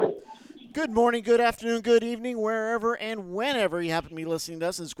Good morning, good afternoon, good evening, wherever and whenever you happen to be listening to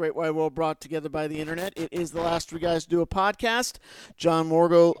us. It's Great Wide World brought together by the internet. It is the last three guys to do a podcast. John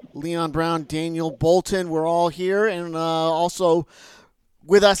Morgo, Leon Brown, Daniel Bolton. We're all here. And also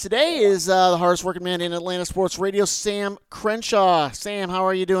with us today is the hardest working man in Atlanta Sports Radio, Sam Crenshaw. Sam, how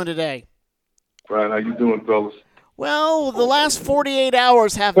are you doing today? Brian, how you doing, fellas? Well, the last 48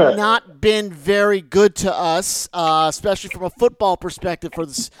 hours have not been very good to us, especially from a football perspective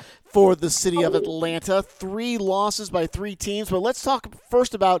for the city of Atlanta. 3 losses by 3 teams. But let's talk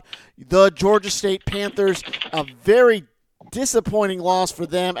first about the Georgia State Panthers. A very disappointing loss for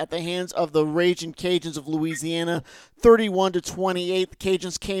them at the hands of the Raging Cajuns of Louisiana, 31-28. The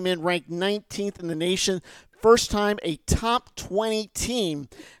Cajuns came in ranked 19th in the nation. First time a top 20 team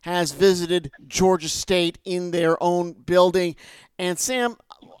has visited Georgia State in their own building. And Sam,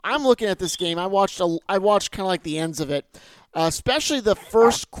 I'm looking at this game. I watched kind of like the ends of it, especially the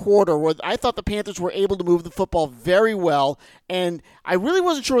first quarter, where I thought the Panthers were able to move the football very well. And I really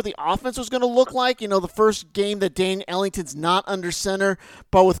wasn't sure what the offense was going to look like. You know, the first game that Dane Ellington's not under center,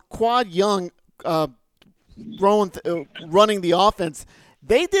 but with Quad Young running the offense,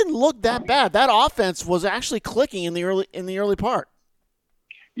 they didn't look that bad. That offense was actually clicking in the early part.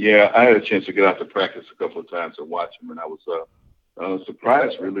 Yeah, I had a chance to get out to practice a couple of times and watch him, and I was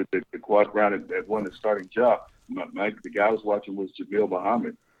surprised really that the Quad Brown had won the starting job. The guy I was watching was Jamil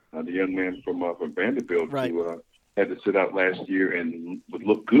Muhammad, the young man from Vanderbilt, right, who had to sit out last year and would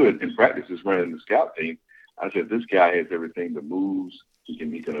look good in practices running the scout team. I said, this guy has everything, the moves. He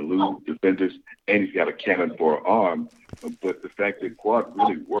can elude defenders, and he's got a cannon for an arm. But the fact that Quad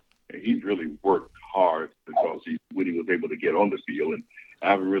really worked, he really worked hard because when he was able to get on the field. And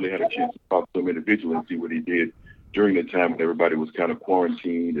I haven't really had a chance to talk to him individually and see what he did during the time when everybody was kind of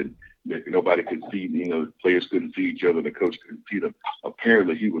quarantined and nobody could see, the players couldn't see each other, the coach couldn't see them.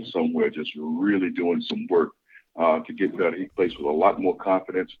 Apparently he was somewhere just really doing some work to get better. He plays with a lot more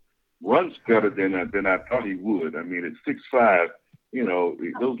confidence, runs better than I thought he would. I mean, at 6'5",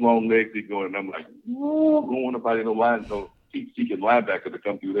 those long legs he's going, and I'm like, don't want nobody in the line, so keep seeking linebacker to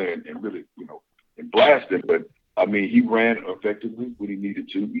come through there and really, and blast him. But, I mean, he ran effectively when he needed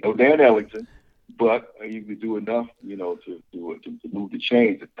to. Dan Ellington, but he could do enough, to move the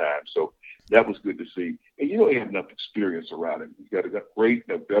chains at times. So that was good to see. And, he had enough experience around him. He's got a great,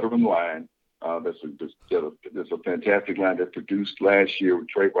 veteran line. That's a fantastic line that produced last year with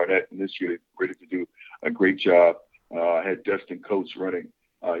Trey Barnett, and this year they're ready to do a great job. I had Dustin Coates running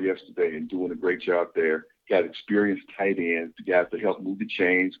yesterday and doing a great job there. Got experienced tight ends, the guys that help move the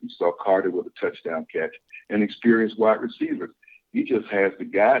chains. We saw Carter with a touchdown catch, and experienced wide receivers. He just has to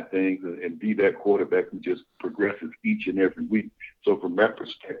guide things and be that quarterback who just progresses each and every week. So from that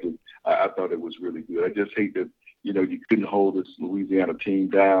perspective, I thought it was really good. I just hate that, you couldn't hold this Louisiana team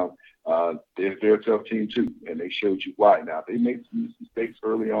down. They're a tough team too, and they showed you why. Now, they made some mistakes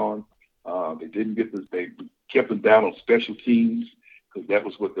early on. They didn't get this. They kept them down on special teams because that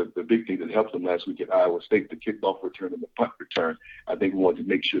was what the big thing that helped them last week at Iowa State, the kickoff return and the punt return. I think we wanted to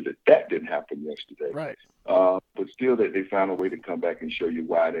make sure that didn't happen yesterday. Right. But still, they found a way to come back and show you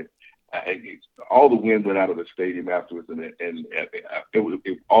why. All the wind went out of the stadium afterwards, and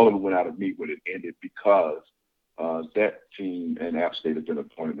all of it went out of me when it ended because that team and App State have been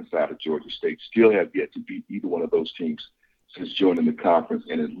appointed on the side of Georgia State. Still have yet to beat either one of those teams since joining the conference,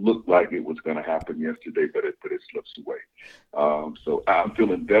 and it looked like it was going to happen yesterday, but it slips away. So I'm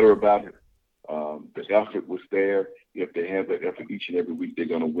feeling better about it. The effort was there. If they have that effort each and every week, they're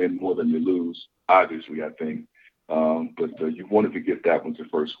going to win more than they lose, obviously, I think. But you wanted to get that one the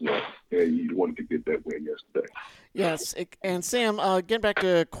first one, and you wanted to get that win yesterday. Yes, and Sam, getting back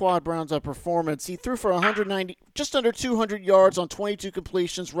to Quad Brown's performance, he threw for 190, just under 200 yards on 22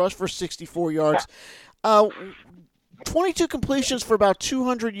 completions, rushed for 64 yards. 22 completions for about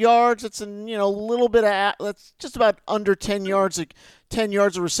 200 yards. It's a little bit of that's just about under 10 yards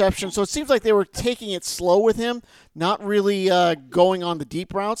of reception. So it seems like they were taking it slow with him, not really going on the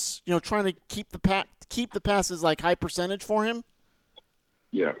deep routes. Trying to keep the passes like high percentage for him.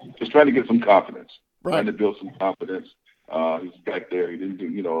 Yeah, just trying to get some confidence. Right. Trying to build some confidence. He's back there. He didn't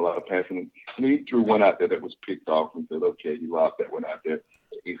do a lot of passing. I mean, he threw one out there that was picked off and said, okay, he lost that one out there.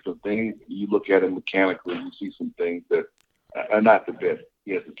 Some things you look at him mechanically, you see some things that are not the best.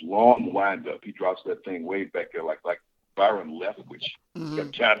 He has this long windup. He drops that thing way back there, like Byron Leftwich.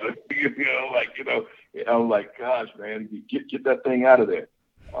 Mm-hmm. I'm like, gosh, man, get that thing out of there.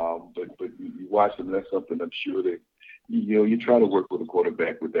 But you watch him. That's something I'm sure that you try to work with a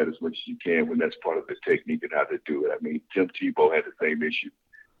quarterback with that as much as you can when that's part of the technique and how to do it. I mean, Tim Tebow had the same issue.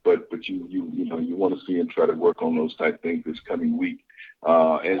 But you want to see him try to work on those type things this coming week.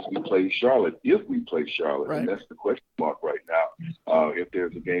 as we play Charlotte, if we play Charlotte. Right. And that's the question mark right now, if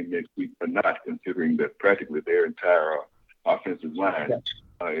there's a game next week or not, considering that practically their entire offensive line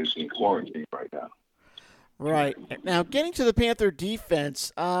is in quarantine right now. Right. Now, getting to the Panther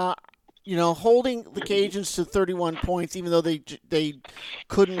defense, holding the Cajuns to 31 points, even though they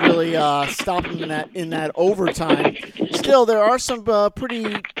couldn't really stop them in that overtime. Still, there are some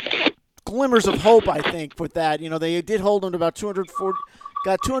pretty glimmers of hope, I think, with that. They did hold them to about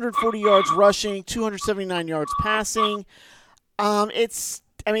 240 yards rushing, 279 yards passing. It's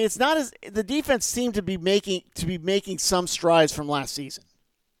not as the defense seemed to be making some strides from last season.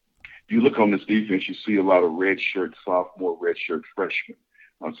 You look on this defense, you see a lot of redshirt sophomore, redshirt freshmen.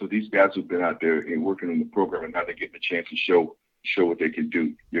 So these guys have been out there and working in the program, and now they're getting a chance to show what they can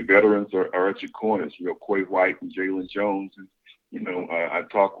do. Your veterans are at your corners. Quay White and Jalen Jones. And, I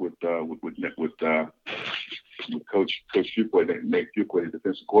talked with Coach Fuqua, Nate Fuqua, the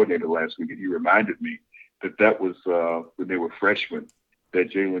defensive coordinator last week, and he reminded me that was when they were freshmen that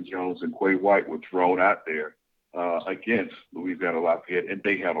Jalen Jones and Quay White were thrown out there against Louisiana Lafayette, and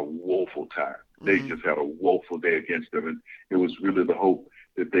they had a woeful time. They just had a woeful day against them, and it was really the hope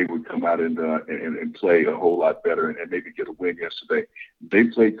that they would come out and play a whole lot better and maybe get a win yesterday. They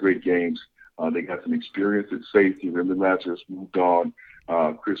played great games. They got some experience at safety. Remember, Lazarus moved on.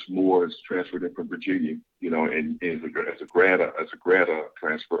 Chris Moore is transferred in from Virginia, and as a grad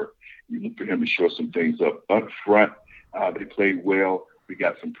transfer, you look for him to show some things up. Up front, they played well. We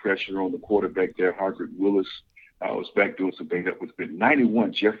got some pressure on the quarterback there. Harvard Willis was back doing some things. That was been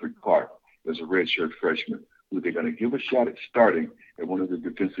 91. Jeffrey Clark as a redshirt freshman, who they're going to give a shot at starting at one of the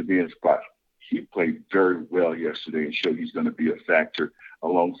defensive end spots. He played very well yesterday and showed he's going to be a factor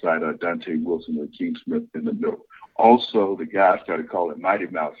alongside Dante Wilson and Keem Smith in the middle. Also, the guy I started calling Mighty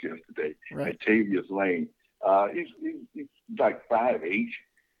Mouse yesterday, Tavius Lane. He's like 5'8",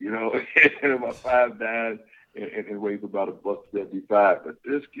 and about 5'9", and weighs about $175. But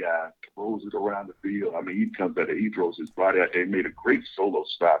this guy throws it around the field. I mean, he comes at it. He throws his body out there. He made a great solo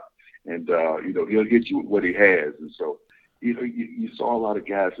stop. And, he'll hit you with what he has. And so, you saw a lot of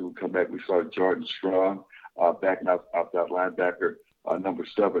guys who would come back. We saw Jordan Strong, backing outside linebacker, number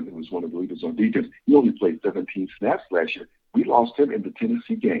 7, who was one of the leaders on defense. He only played 17 snaps last year. We lost him in the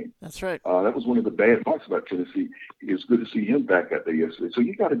Tennessee game. That's right. That was one of the bad parts about Tennessee. It was good to see him back out there yesterday. So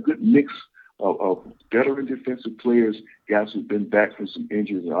you got a good mix of veteran defensive players, guys who've been back from some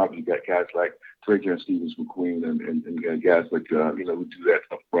injuries, and obviously got guys like Trajan Stevens McQueen and guys like, who do that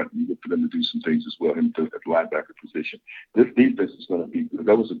up front. You look for them to do some things as well at the linebacker position. This defense is going to be good.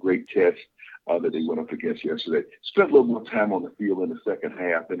 That was a great test that they went up against yesterday. Spent a little more time on the field in the second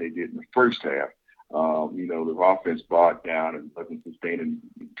half than they did in the first half. The offense bogged down and wasn't sustaining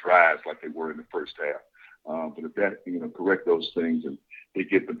drives like they were in the first half. But if that, correct those things and they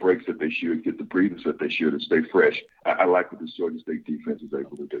get the breaks that they should, get the breathers that they should, and stay fresh. I like what this Georgia State defense is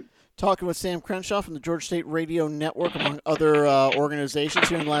able to do. Talking with Sam Crenshaw from the Georgia State Radio Network, among other organizations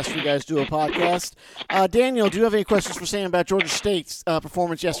here in the last few guys do a podcast. Daniel, do you have any questions for Sam about Georgia State's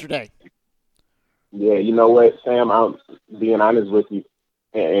performance yesterday? Yeah, you know what, Sam, I'm being honest with you,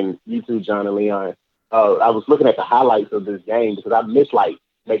 and you too, John and Leon. I was looking at the highlights of this game because I missed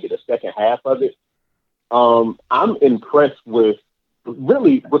maybe the second half of it. I'm impressed with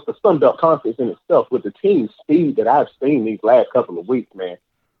the Sun Belt Conference in itself, with the team speed that I've seen these last couple of weeks, man.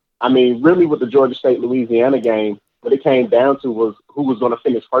 I mean, really with the Georgia State-Louisiana game, what it came down to was who was going to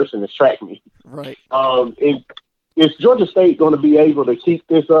finish first in this track meet. Right. Is Georgia State going to be able to keep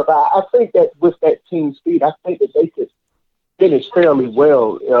this up? I think that with that team speed, I think that they could finish fairly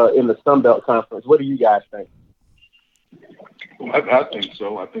well in the Sun Belt Conference. What do you guys think? Well, I think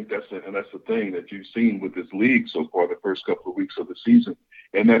so. I think that's the thing that you've seen with this league so far the first couple of weeks of the season,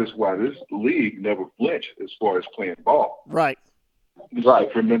 and that is why this league never flinched as far as playing ball. Right. This is a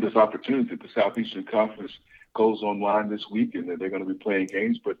tremendous opportunity. The Southeastern Conference goes online this weekend, and they're going to be playing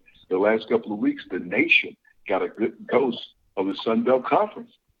games. But the last couple of weeks, the nation got a good dose of the Sun Belt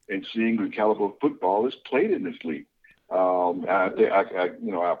Conference and seeing the caliber of football is played in this league. I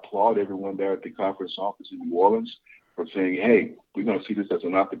applaud everyone there at the conference office in New Orleans for saying, hey, we're going to see this as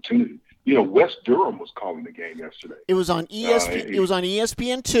an opportunity. West Durham was calling the game yesterday. It was on ESPN. It was on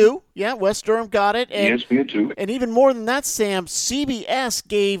ESPN2. Yeah, West Durham got it. And, ESPN2. And even more than that, Sam, CBS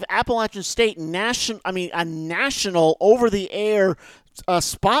gave Appalachian State a national over-the-air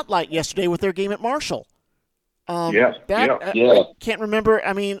spotlight yesterday with their game at Marshall. I can't remember.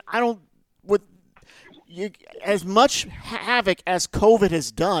 I mean, as much havoc as COVID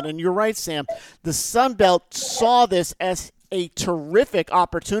has done, and you're right, Sam, the Sun Belt saw this as a terrific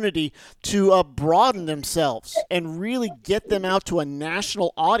opportunity to broaden themselves and really get them out to a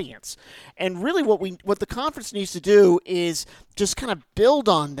national audience. And really what the conference needs to do is just kind of build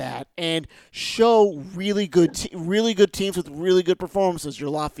on that and show really good teams with really good performances, your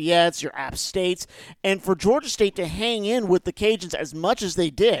Lafayette's, your App States, and for Georgia State to hang in with the Cajuns as much as they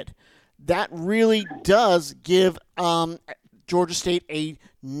did. That really does give Georgia State a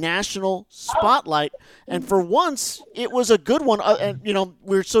national spotlight, and for once, it was a good one. And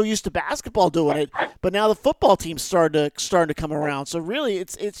we're so used to basketball doing it, but now the football team's starting to come around. So really,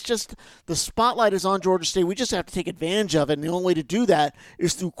 it's just the spotlight is on Georgia State. We just have to take advantage of it, and the only way to do that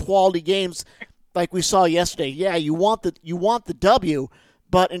is through quality games, like we saw yesterday. Yeah, you want the W.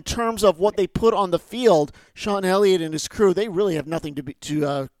 But in terms of what they put on the field, Sean Elliott and his crew, they really have nothing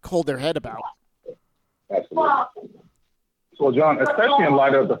to hold their head about. Absolutely. So, John, especially in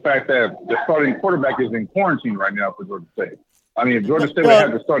light of the fact that the starting quarterback is in quarantine right now for Georgia State. I mean, if Georgia State would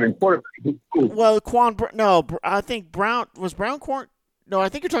have the starting quarterback. Well, I think Brown was Brown quarant. No, I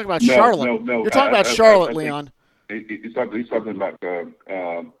think you're talking about Charlotte. No. You're talking about Charlotte, Leon. He's talking about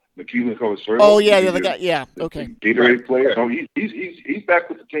McKeelan Colasurdo. Oh yeah, the guy. Yeah, okay. Gatorade player. So he's back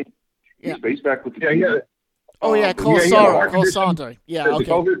with the team. Yeah. He's back with the team. Yeah. Oh yeah, Colasurdo. Yeah, okay.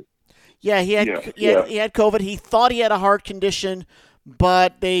 COVID? Yeah, he had COVID. He thought he had a heart condition,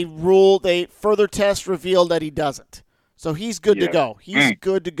 but they further tests revealed that he doesn't. So he's good to go. He's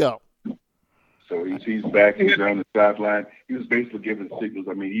good to go. So he's back. He's on the sideline. He was basically giving signals.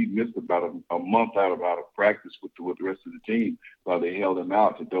 I mean, he missed about a month out of practice with the rest of the team while they held him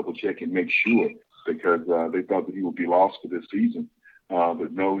out to double check and make sure because they thought that he would be lost for this season.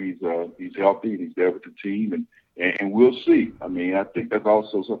 But no, he's healthy and he's there with the team and we'll see. I mean, I think that's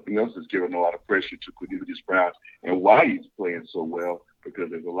also something else that's giving a lot of pressure to Cornelius Brown and why he's playing so well because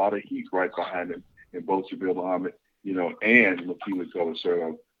there's a lot of heat right behind him in both Jabil Muhammad, and McKeelan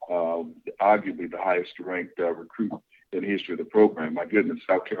Colasurdo. Arguably the highest ranked recruit in the history of the program. My goodness,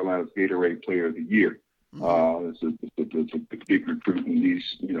 South Carolina's Gatorade Player of the Year. It's a big recruit, and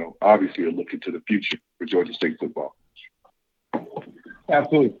these, obviously are looking to the future for Georgia State football.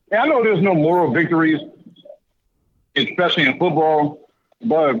 Absolutely. And I know there's no moral victories, especially in football,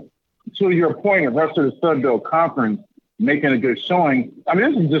 but to your point, the rest of the Sun Belt Conference making a good showing. I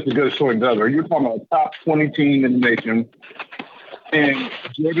mean, this is just a good showing, brother. You're talking about a top 20 team in the nation. And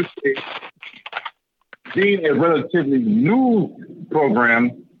Georgia State, being a relatively new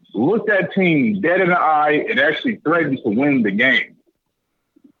program, looked that team dead in the eye and actually threatened to win the game.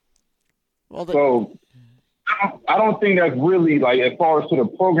 Well, so I don't think that's really, like, as far as to the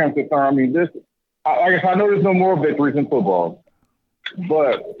program concerned, I mean, I know there's no more victories in football,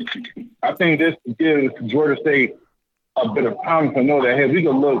 but I think this gives Georgia State a bit of time to know that, hey, we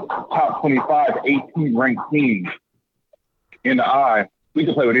can look top 25, 18 ranked teams in the eye, we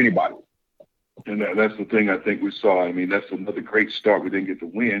can play with anybody. And that's the thing I think we saw. I mean, that's another great start. We didn't get to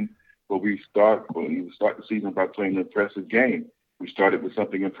win, but we start the season by playing an impressive game. We started with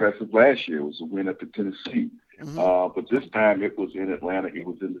something impressive last year. It was a win up at Tennessee. Mm-hmm. But this time it was in Atlanta. It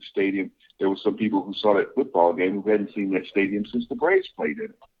was in the stadium. There were some people who saw that football game who hadn't seen that stadium since the Braves played in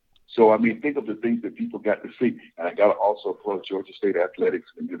it. So, I mean, think of the things that people got to see. And I got to also applaud Georgia State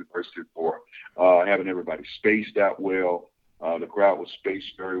Athletics and the University for having everybody spaced out well. The crowd was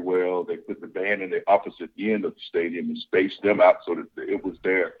spaced very well. They put the band in the opposite end of the stadium and spaced them out so that it was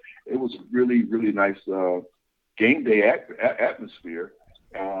there. It was a really, really nice game day atmosphere,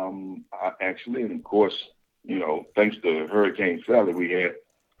 actually. And, of course, thanks to Hurricane Sally, we had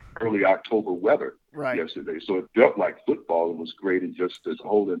early October weather yesterday. So it felt like football. It was great, and just the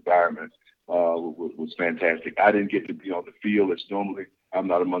whole environment was fantastic. I didn't get to be on the field as normally. I'm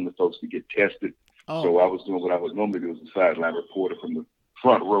not among the folks that get tested. Oh. So I was doing what I would normally do as a sideline reporter from the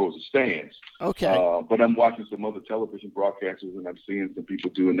front rows of stands. Okay. But I'm watching some other television broadcasters, and I'm seeing some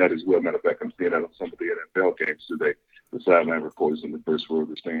people doing that as well. Matter of fact, I'm seeing that on some of the NFL games today. The sideline reporters in the first row of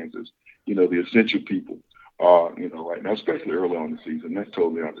the stands is, the essential people are, right now, especially early on in the season. That's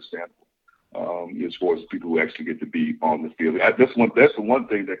totally understandable. As far as people who actually get to be on the field. That's the one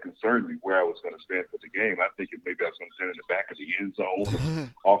thing that concerned me, where I was going to stand for the game. I think maybe I was going to stand in the back of the end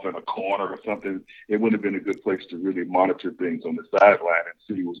zone, off in a corner or something. It wouldn't have been a good place to really monitor things on the sideline and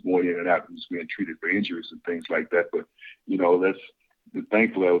see who was going in and out, who was being treated for injuries and things like that. But,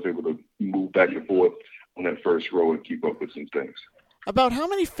 thankfully I was able to move back and forth on that first row and keep up with some things. About how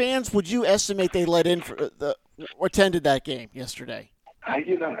many fans would you estimate they let in attended that game yesterday?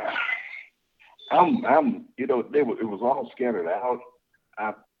 It was all scattered out.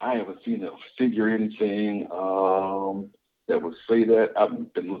 I haven't seen a figure anything that would say that.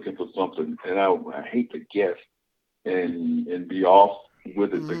 I've been looking for something, and I hate to guess, and be off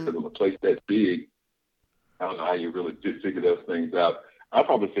with it Mm-hmm. because of a place that big. I don't know how you really figure those things out. I'd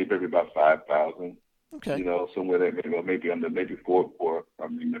probably say maybe about 5,000. Okay. Somewhere that maybe under maybe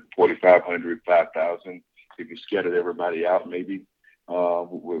 4,500, 5,000. If you scattered everybody out, maybe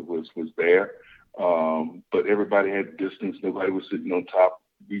was there. But everybody had distance. Nobody was sitting on top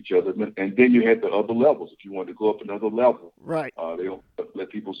of each other. And then you had the other levels. If you wanted to go up another level, Right. they don't let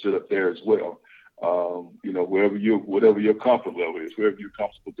people sit up there as well. Whatever your comfort level is, wherever you're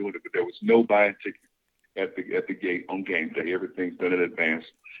comfortable doing it. But there was no buying tickets at the gate on game day. Everything's done in advance,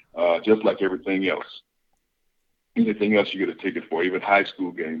 just like everything else. Anything else you get a ticket for, even high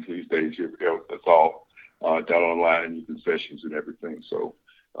school games these days, that's all done online and your concessions and everything. So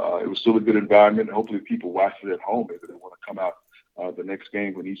it was still a good environment. Hopefully people watch it at home if they want to come out the next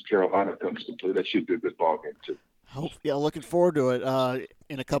game when East Carolina comes to play. That should be a good ball game too. Looking forward to it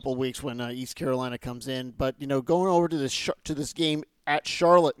in a couple of weeks when East Carolina comes in. But going over to this game at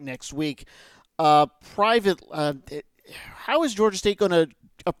Charlotte next week, how is Georgia State going to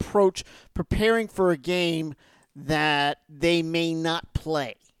approach preparing for a game that they may not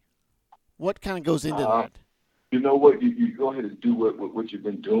play? What kind of goes into that? You know what? You go ahead and do what you've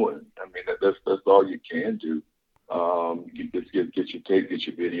been doing. I mean, that's all you can do. You just get your tape, get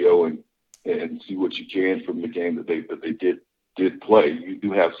your video, and see what you can from the game that they did play. You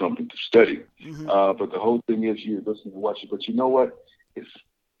do have something to study. Mm-hmm. But the whole thing is you're listening and watching. But you know what? It's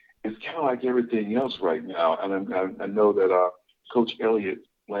kind of like everything else right now. And I know that Coach Elliott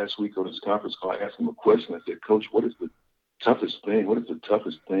last week on his conference call, I asked him a question. I said, Coach, what is the toughest thing? What is the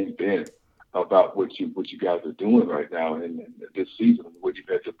toughest thing been about what you guys are doing right now and this season and what you've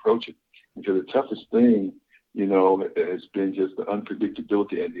had to approach it? And so the toughest thing, has been just the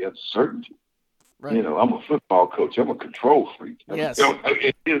unpredictability and the uncertainty. Right. I'm a football coach. I'm a control freak. Yes.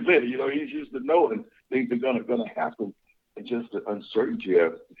 He's used to knowing things are gonna happen, and just the uncertainty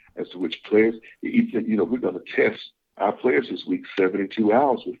as to which players. He said, we're gonna test our players this week 72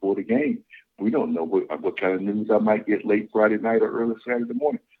 hours before the game. We don't know what kind of news I might get late Friday night or early Saturday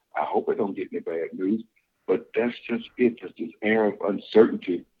morning. I hope I don't get any bad news, but that's just it. Just this air of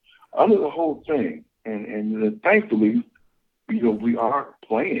uncertainty under the whole thing. And thankfully, we are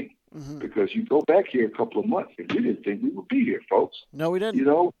playing. Mm-hmm. Because you go back here a couple of months and we didn't think we would be here, folks. No, we didn't.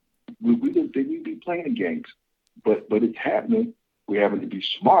 We didn't think we'd be playing games, but it's happening. We're having to be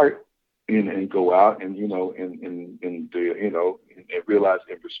smart and go out and and realize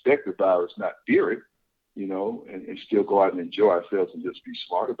and respect the virus, not fear it, and still go out and enjoy ourselves and just be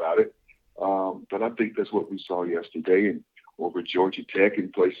smart about it. But I think that's what we saw yesterday and over Georgia Tech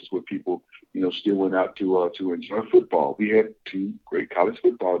and places where people, still went out to enjoy football. We had two great college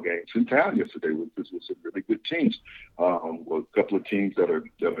football games in town yesterday with some really good teams. A couple of teams that are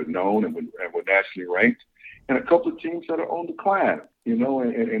known and were nationally ranked, and a couple of teams that are on decline,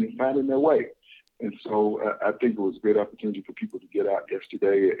 and finding their way. And so I think it was a great opportunity for people to get out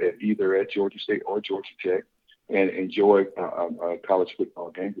yesterday either at Georgia State or Georgia Tech and enjoy a college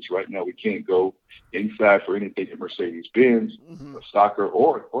football game, because right now we can't go inside for anything at Mercedes-Benz, Mm-hmm. soccer,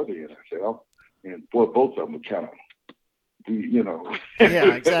 or the NFL. And both of them are kind of,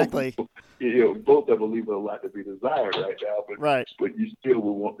 Yeah, exactly. Both of them leave a lot to be desired right now. But you still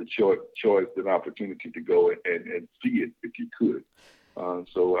would want the choice and opportunity to go and see it if you could.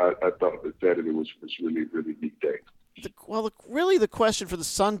 So I thought that Saturday was really, really neat day. Really the question for the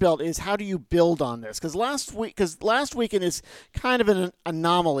Sun Belt is how do you build on this? Because last weekend is kind of an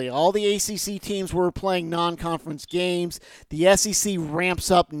anomaly. All the ACC teams were playing non-conference games. The SEC ramps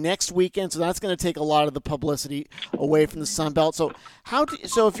up next weekend, so that's going to take a lot of the publicity away from the Sun Belt. So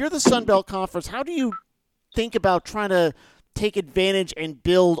if you're the Sun Belt Conference, how do you think about trying to take advantage and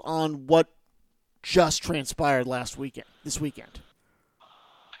build on what just transpired this weekend?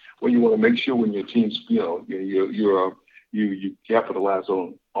 Well, you want to make sure when your teams, you capitalize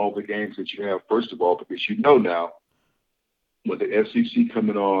on all the games that you have, first of all, because now with the SEC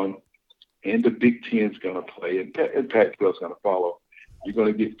coming on and the Big Ten's going to play and Pac-12's going to follow, you're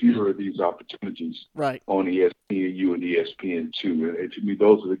going to get fewer of these opportunities right on ESPNU and ESPN2. And to me,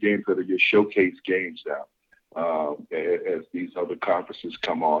 those are the games that are your showcase games now as these other conferences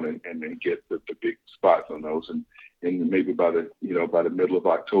come on and get the big spots on those. And maybe by the middle of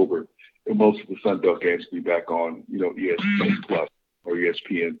October, most of the Sun Belt games will be back on, ESPN Plus or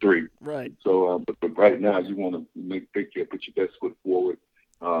ESPN3. Right. So, but right now you want to put your best foot forward,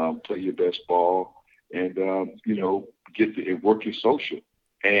 play your best ball, and work your social,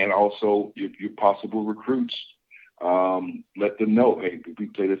 and also your possible recruits. Let them know, hey, we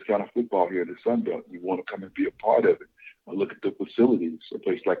play this kind of football here in the Sun Belt. You want to come and be a part of it. look at the facilities. A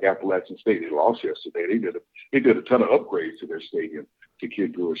place like Appalachian State, they lost yesterday. They did a ton of upgrades to their stadium, to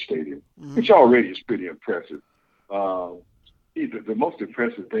Kid Brewer Stadium, which already is pretty impressive. The most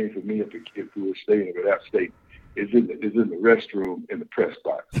impressive thing for me at the Kid Brewer Stadium at App State is in the restroom in the press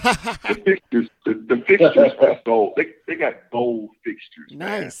box. The fixtures are gold. They got gold fixtures.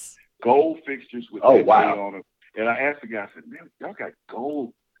 Nice. Man. Gold fixtures with that on them. And I asked the guy, I said, man, y'all got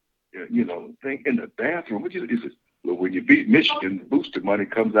gold, thing in the bathroom. What is it? Well, when you beat Michigan, the booster money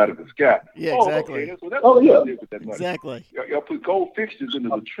comes out of the sky. Yeah, exactly. Okay. So that's what y'all did with that money. Exactly. Y'all put gold fixtures in the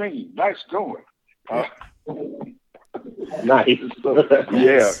latrine. Nice going. Nice.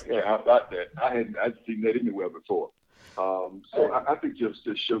 Yeah, how about that? I'd seen that anywhere before. So I think just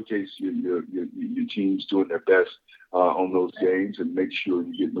to showcase your teams doing their best on those games and make sure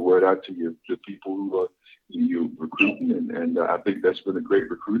you're getting the word out to the people who you're recruiting, and I think that's been a great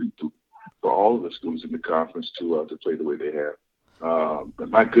recruiting tool for all of the schools in the conference to play the way they have. But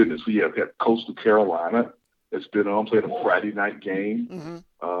my goodness, we have got Coastal Carolina that's been on, playing a Friday night game. Mm-hmm.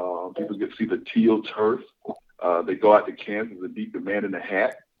 People get to see the teal turf. They go out to Kansas and beat the Man in the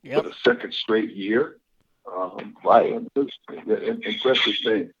Hat for the second straight year. Right. Impressive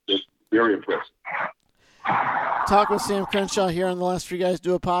thing. It's very impressive. Talk with Sam Crenshaw here on the Last Three Guys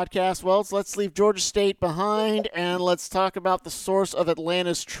Do a Podcast. Well, let's leave Georgia State behind and let's talk about the source of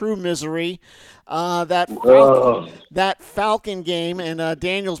Atlanta's true misery, that Falcon game. And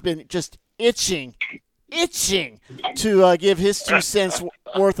Daniel's been just itching to give his 2 cents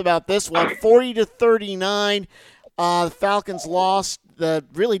worth about this one. 40-39, the Falcons lost.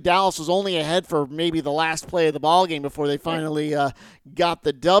 Dallas was only ahead for maybe the last play of the ball game before they finally got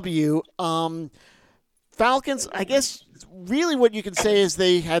the W. Falcons, I guess, really what you can say is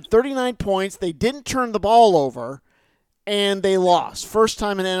they had 39 points. They didn't turn the ball over, and they lost. First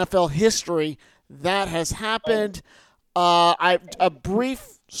time in NFL history that has happened. A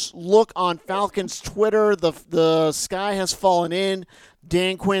brief look on Falcons Twitter. The sky has fallen in.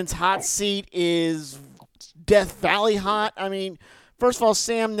 Dan Quinn's hot seat is Death Valley hot. I mean, first of all,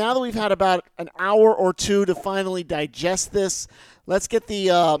 Sam, now that we've had about an hour or two to finally digest this, let's get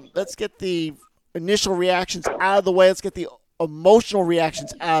the initial reactions out of the way. Let's get the emotional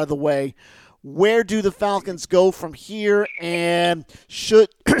reactions out of the way. Where do the Falcons go from here? And should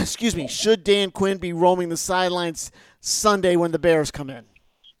Dan Quinn be roaming the sidelines Sunday when the Bears come in?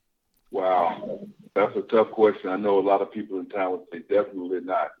 Wow, that's a tough question. I know a lot of people in town would say definitely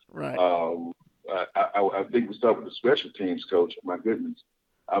not. Right. I think we start with the special teams coach. My goodness.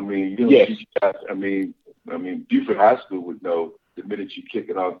 I mean, Buford High School would know the minute you kick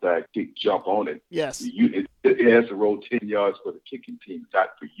it outside, kick, jump on it. Yes. It has to roll 10 yards for the kicking team,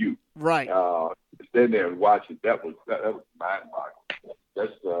 not for you. Right. Stand there and watch it. That was mind-boggling.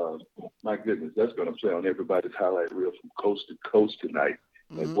 That's my goodness. That's going to play on everybody's highlight reel from coast to coast tonight.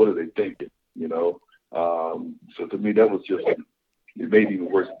 Mm-hmm. And what are they thinking? So to me, that was just it made it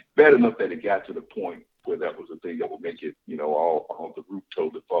even worse. Bad enough that it got to the point where that was the thing that would make it, all the roof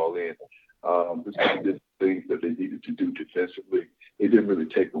told to fall in. This did things that they needed to do defensively. They didn't really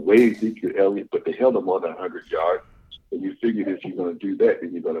take away Ezekiel Elliott, but they held him on 100 yards. And you figured if you're going to do that,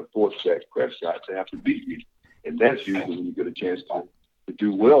 then you're going to force Dak Prescott to have to beat you. And that's usually when you get a chance to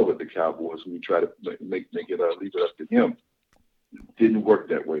do well with the Cowboys, when you try to leave it up to him. It didn't work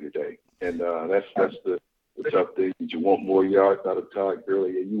that way today. And that's the tough thing. You want more yards out of Todd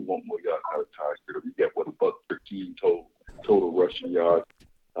Gurley, and you want more yards out of Todd Gurley. You get $113 total rushing yards.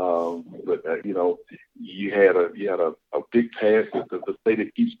 But you had a big pass. The play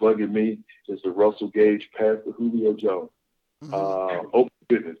that keeps bugging me is the Russell Gage pass to Julio Jones. Oh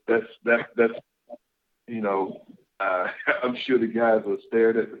goodness, that's I'm sure the guys are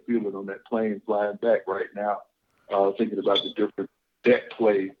staring at the ceiling on that plane flying back right now, thinking about the difference that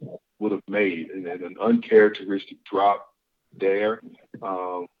play would have made, and an uncharacteristic drop there,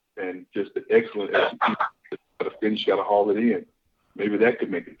 and just an excellent execution. Got to finish, got to haul it in. Maybe that could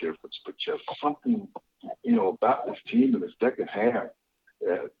make a difference, but just something, about this team in the second half,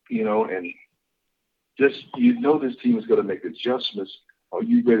 and just, this team is going to make adjustments. Are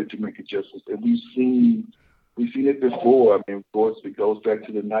you ready to make adjustments? And we've seen it before. I mean, of course, it goes back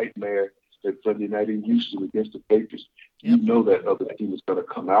to the nightmare that Sunday night in Houston against the Patriots. You know that other team is going to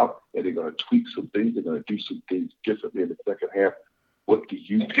come out and they're going to tweak some things. They're going to do some things differently in the second half. What do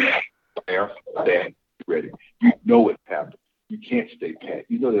you do? Prepare for that. Ready. You know it happened. You can't stay pat.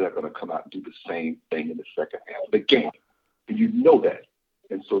 You know they're not going to come out and do the same thing in the second half of the game. And you know that.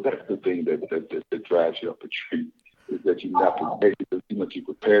 And so that's the thing that drives you up a tree, is that you're not prepared. You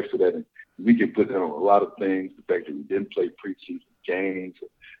prepared for that. And we can put down a lot of things. The fact that we didn't play preseason games.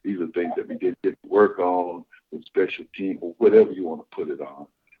 These are things that we didn't get to work on with special team or whatever you want to put it on.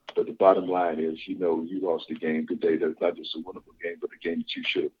 But the bottom line is, you lost the game today. That's not just a winnable game, but a game that you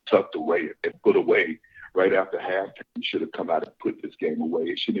should have tucked away and put away right after halftime. You should have come out and put this game away.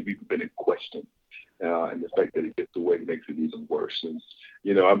 It shouldn't have even been in question. And the fact that it gets away makes it even worse. And,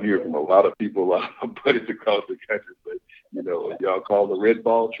 I'm hearing from a lot of people, buddies across the country, but, y'all call the red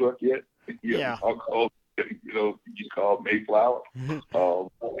ball truck yet? Yeah. Y'all call, you call Mayflower. And so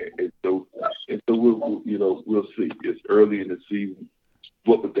we'll see. It's early in the season.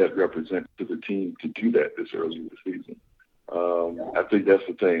 What would that represent to the team to do that this early in the season? I think that's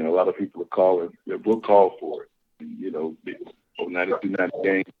the thing. A lot of people are calling. We'll call for it. 90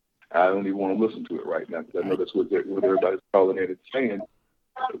 games. I don't even want to listen to it right now because I know that's what everybody's calling in and saying.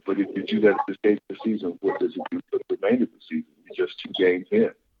 But if you do that at this stage of the season, what does it do for the remainder of the season? It's just 2 games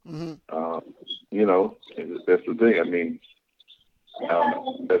in. And that's the thing. I mean,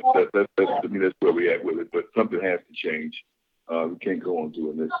 that's where we're at with it. But something has to change. We can't go on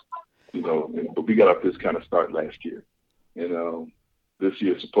doing this, but we got off this kind of start last year. This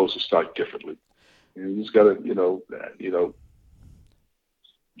year is supposed to start differently. And you just got to,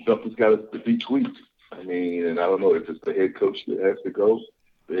 something's got to be tweaked. I mean, and I don't know if it's the head coach that has to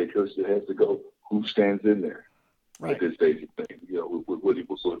go, who stands in there at this stage of things?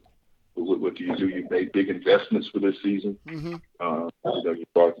 What do you do? You made big investments for this season. People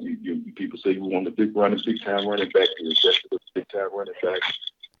say you want a big time running back. You invested a big time running back.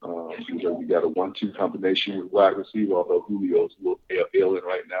 You got a 1-2 combination with wide receiver, although Julio's a little ailing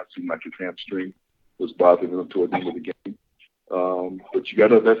right now. It seems like his hamstring was bothering him toward the end of the game. But you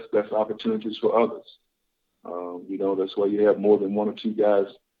got that's opportunities for others. That's why you have more than 1 or 2 guys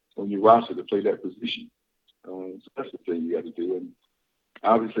on your roster to play that position. So that's the thing you got to do. And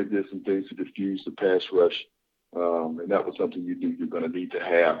obviously, there's some things to diffuse the pass rush, and that was something you're going to need to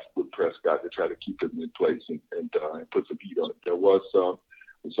have with Prescott to try to keep him in place and put some heat on it. There was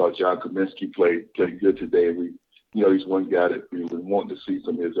we saw John Kaminsky play good today. He's one guy that we were wanting to see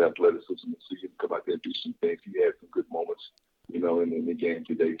some of his athleticism and see him come out there and do some things. He had some good moments, in the game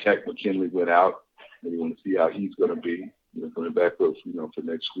today. Takk McKinley went out, and you want to see how he's going to be, coming back for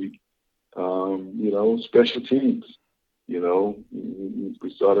next week. Special teams. We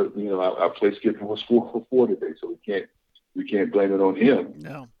started. Our place kicker was 4 for 4 today, so we can't blame it on him.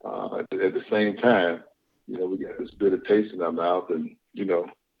 No. At the same time, we got this bitter taste in our mouth, and we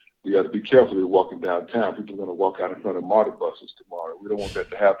got to be careful when walking downtown. People are going to walk out in front of martyr buses tomorrow. We don't want that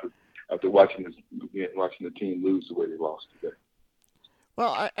to happen after watching the team lose the way they lost today.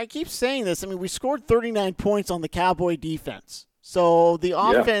 Well, I keep saying this. I mean, we scored 39 points on the Cowboy defense. So the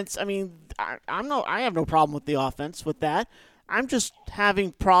offense, I mean, I have no problem with the offense with that. I'm just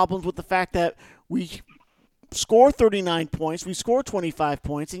having problems with the fact that we score 39 points, we score 25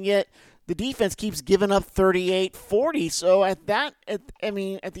 points, and yet the defense keeps giving up 38, 40. So at the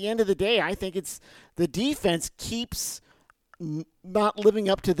end of the day, I think it's the defense keeps not living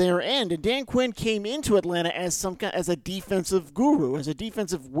up to their end. And Dan Quinn came into Atlanta as a defensive guru, as a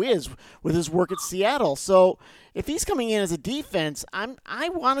defensive whiz with his work at Seattle. So if he's coming in as a defense, I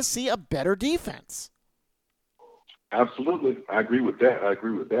want to see a better defense. Absolutely. I agree with that.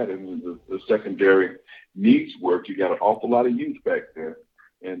 And the secondary needs work. You got an awful lot of youth back there.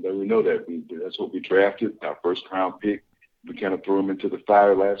 And we know that. That's what we drafted, our first-round pick. We kind of threw him into the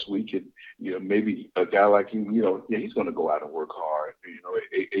fire last week. And, maybe a guy like him, he's going to go out and work hard.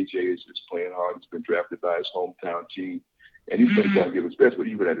 AJ is just playing hard. He's been drafted by his hometown team. And he's going to try to give his best. But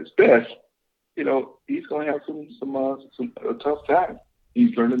even at his best, he's going to have a tough time.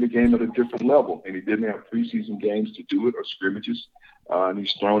 He's learning the game at a different level. And he didn't have preseason games to do it or scrimmages. And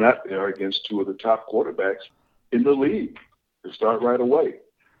he's thrown out there against 2 of the top quarterbacks in the league to start right away.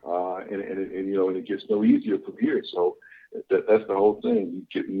 And it gets no easier from here. So that's the whole thing.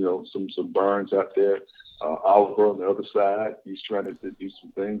 You get, some Burns out there, Oliver on the other side. He's trying to do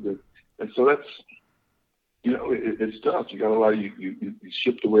some things. And so that's, it's tough. You got a lot of, you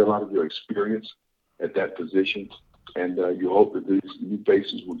shipped away a lot of your experience at that position. And you hope that these new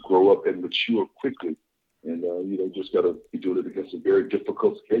faces will grow up and mature quickly. And, just got to be doing it against a very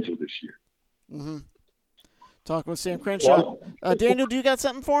difficult schedule this year. Mm-hmm. Talking with Sam Crenshaw. Daniel, do you got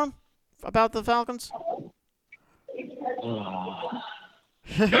something for him about the Falcons? We're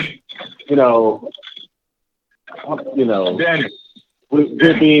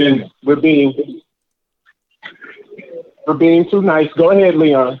being too nice. Go ahead,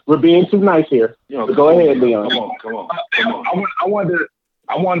 Leon. We're being too nice here. Go ahead, Leon. Come on.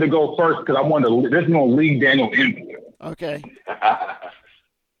 I wanted to go first because this is going to lead Daniel in. Okay.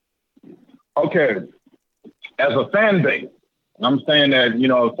 Okay. As a fan base, I'm saying that,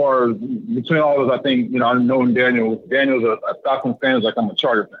 as far as between all of us, I think, I'm knowing Daniel's a Stockton fan like I'm a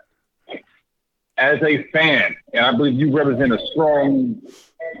Charger fan. As a fan, and I believe you represent a strong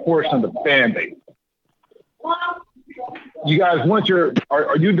portion of the fan base. You guys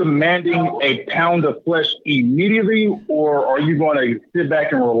are you demanding a pound of flesh immediately, or are you going to sit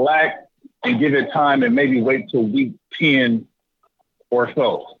back and relax and give it time and maybe wait till week 10 or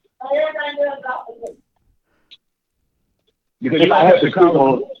so? Because you guys have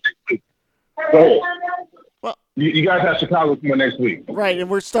Chicago. Well, you guys have Chicago coming next week. Right, and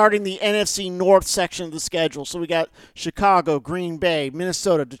we're starting the NFC North section of the schedule. So we got Chicago, Green Bay,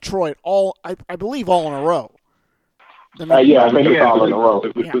 Minnesota, Detroit, I believe all in a row. I think it's all in a row.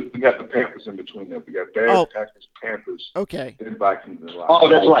 We got the Panthers in between them. We got Bears, Packers, Panthers, okay, and Vikings and Lions. Oh,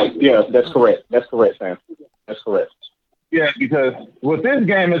 that's right. Yeah, that's correct. That's correct, Sam. That's correct. Yeah, because with this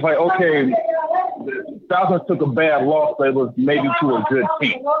game, it's like, okay, the Falcons took a bad loss, but it was maybe to a good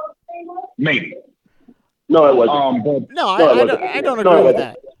team. Maybe. No, it wasn't. I don't agree with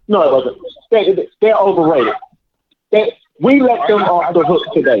that. No, it wasn't. They're overrated. We let them off the hook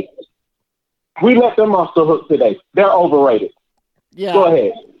today. They're overrated. Yeah. Go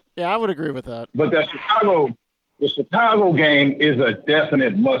ahead. Yeah, I would agree with that. But the Chicago game is a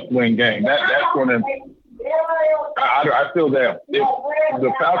definite must-win game. That's going to. I feel that if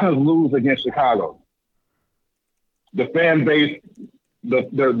the Falcons lose against Chicago, the fan base,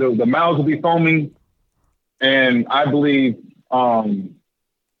 the mouths will be foaming, and I believe Dan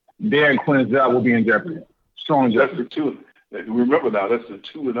Quinn's job will be in jeopardy. Strong jeopardy. Remember now, that's the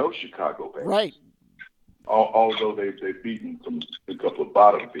 2-0 Chicago Bears. Right. Although they've beaten a couple of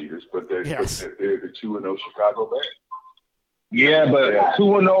bottom feeders, but they're the 2-0 Chicago Bears. Yeah, but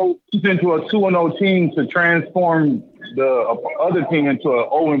 2-0 into a 2-0 team to transform the other team into a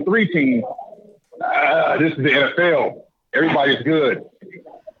 0-3 team. This is the NFL. Everybody's good.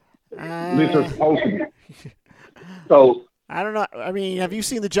 At least they're supposed to be. So I don't know. I mean, have you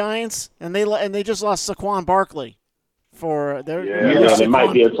seen the Giants? And they just lost Saquon Barkley for their. Yeah, it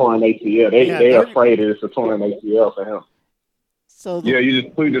might be a torn ACL. They're afraid it's a torn ACL for him. So you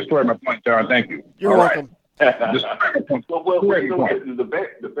just please destroy my point, John. Thank you. You're welcome. The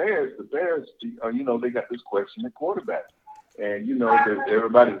Bears, they got this question at quarterback, and that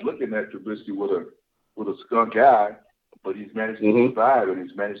everybody's looking at Trubisky with a skunk eye, but he's managed to survive and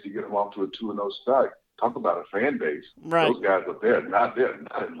he's managed to get him off to a 2-0 start. Talk about a fan base. Right. Those guys up there, they're not in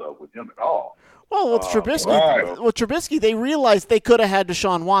love with him at all. Well, with Trubisky, they realized they could have had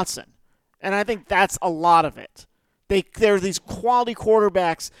Deshaun Watson, and I think that's a lot of it. There are these quality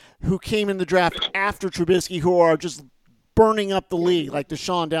quarterbacks who came in the draft after Trubisky who are just burning up the league, like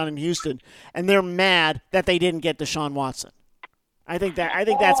Deshaun down in Houston, and they're mad that they didn't get Deshaun Watson. I think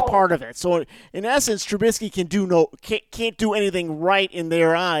that's part of it. So in essence, Trubisky can't do anything right in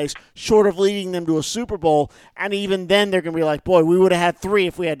their eyes, short of leading them to a Super Bowl, and even then they're going to be like, boy, we would have had 3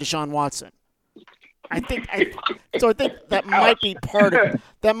 if we had Deshaun Watson. I think that might be part of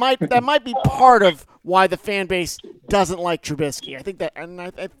that might be part of why the fan base doesn't like Trubisky. I think that, and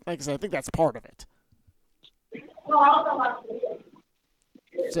like I said, I think that's part of it.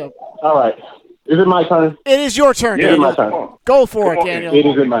 So, all right, is it my turn? It is your turn. It is my turn. Go for it, Daniel. It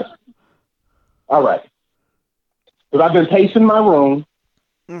is in my. All right, because I've been pacing my room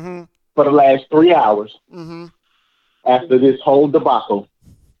for the last 3 hours after this whole debacle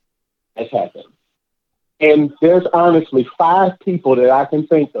has happened. And there's honestly 5 people that I can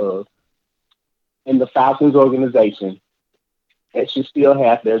think of in the Falcons organization that should still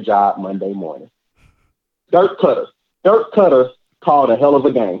have their job Monday morning. Dirk Cutter called a hell of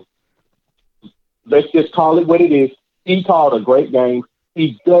a game. Let's just call it what it is. He called a great game.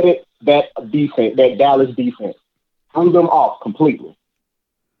 He gutted that defense, that Dallas defense. Threw them off completely.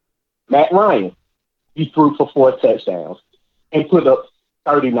 Matt Ryan, he threw for 4 touchdowns and put up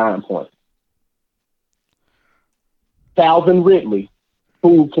 39 points. Calvin Ridley,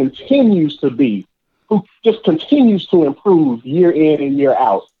 who just continues to improve year in and year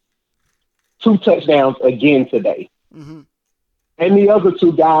out. 2 touchdowns again today. And the other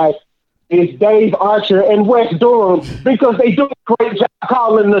 2 guys is Dave Archer and Wes Durham because they do a great job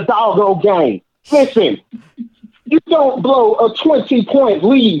calling the doggone game. Listen, you don't blow a 20-point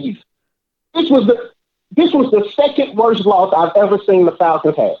lead. This was the second worst loss I've ever seen the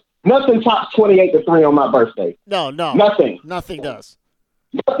Falcons have. Nothing tops 28-3 on my birthday. No. Nothing does.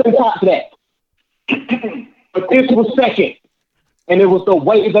 Nothing tops that. But this was second. And it was the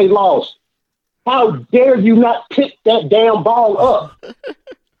way they lost. How dare you not pick that damn ball up?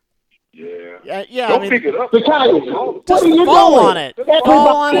 Yeah. Don't pick it up. The Tigers. Just What are you fall doing? on it.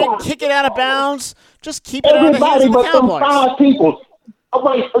 Fall on it. Kick it out of bounds. Just keep it out of the hands Everybody of the but them Cowboys. 5 people. Oh,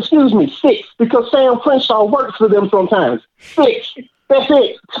 wait, excuse me, 6, because Sam Crenshaw works for them sometimes. 6. That's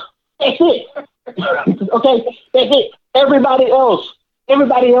it. That's it. Okay? That's it. Everybody else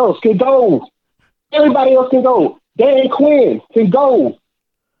can go. Everybody else can go. Dan Quinn can go.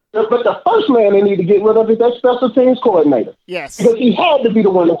 But the first man they need to get rid of is that special teams coordinator. Yes. Because he had to be the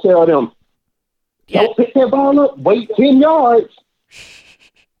one to tell them, Yeah. don't pick that ball up, wait 10 yards.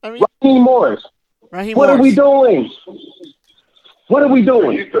 I mean, Raheem Morris. Raheem What are we Morris. doing? What are we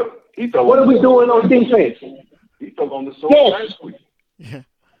doing? He fell What on are we the doing sword. on defense? He fell on the sword Yes. last week. Yeah.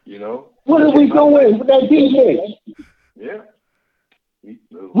 You know. What are we doing with that defense? Yeah.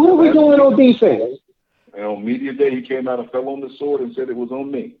 What are we doing on defense? And on media day, he came out and fell on the sword and said it was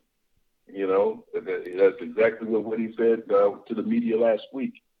on me. You know, that's exactly what he said to the media last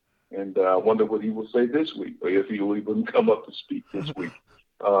week. And I wonder what he will say this week, or if he will even come up to speak this week.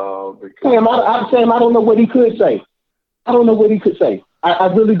 Sam, I don't know what he could say. I don't know what he could say. I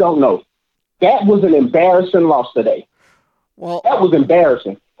really don't know. That was an embarrassing loss today. Well, That was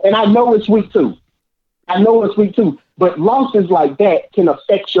embarrassing. And I know it's week 2. But losses like that can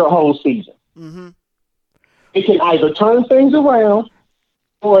affect your whole season. mm-hmm. It can either turn things around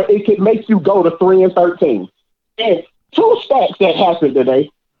or it can make you go to 3-13. And 2 stats that happened today.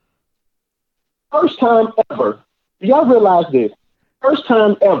 First time ever. Do y'all realize this? First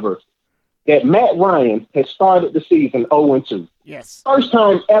time ever that Matt Ryan has started the season 0-2. Yes. First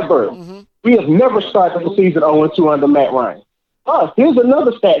time ever. Mm-hmm. We have never started the season 0-2 under Matt Ryan. Here's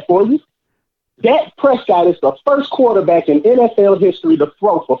another stat for you. Dak Prescott is the first quarterback in NFL history to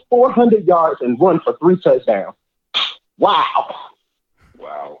throw for 400 yards and run for 3 touchdowns. Wow.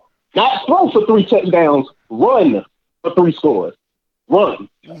 Not throw for 3 touchdowns, run for 3 scores. Run.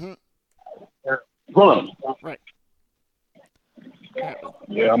 Mm-hmm. Run. Right.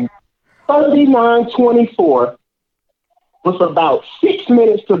 Yeah. 39-24 with about 6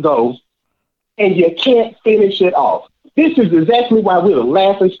 minutes to go, and you can't finish it off. This is exactly why we're the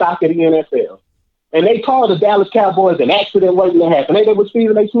laughing stock of the NFL. And they call the Dallas Cowboys an accident waiting to happen. Ain't that what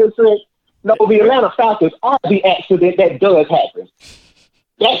Stephen A. Smith said? No, the Atlanta Falcons are the accident that does happen.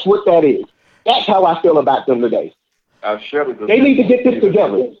 That's what that is. That's how I feel about them today. They need to get this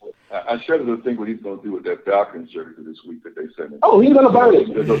together. I shudder to think what he's going to do with that Falcons jersey this week that they sent him. Oh, he's going to burn it.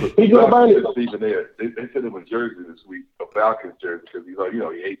 He's going to burn it. Even there, they sent him a jersey this week, a Falcons jersey, because he's like, he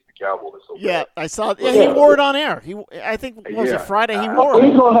hates the Cowboys. So Yeah, bad. I saw. Yeah, he wore it on air. I think what was it Friday? He wore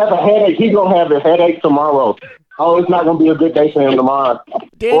He's it. going to have a headache. He's going to have a headache tomorrow. Oh, it's not going to be a good day for him tomorrow.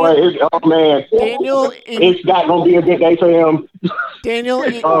 Oh, man. Daniel, It's not going to be a good day for him. Daniel,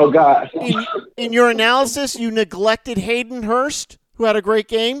 Oh, God. in your analysis, you neglected Hayden Hurst, who had a great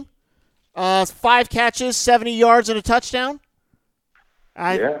game. 5 catches, 70 yards, and a touchdown.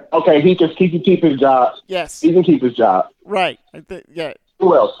 Okay, he can keep his job. Yes. He can keep his job. Right. Yeah.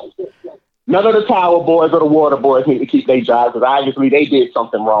 Who else? None of the Tower Boys or the Water Boys need to keep their jobs because obviously they did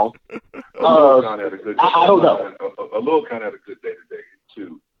something wrong. Had a good day. I don't know. Lil kind of had a good day today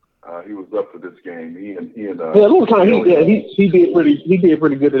too. He was up for this game. He did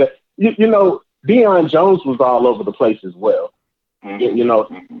pretty good today. You know, Deion Jones was all over the place as well. Mm-hmm. You know,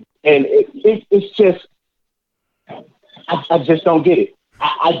 and it's just I just don't get it.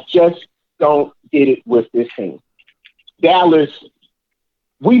 I just don't get it with this team. Dallas,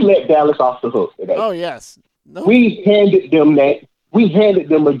 we let Dallas off the hook today. Oh yes. No. We handed them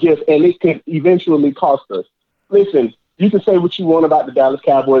a gift, and it could eventually cost us. Listen, you can say what you want about the Dallas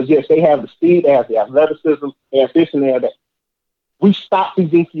Cowboys. Yes, they have the speed, they have the athleticism, they have this and they have that. We stopped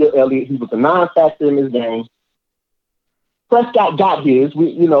Ezekiel Elliott. He was a non-factor in this game. Prescott got his,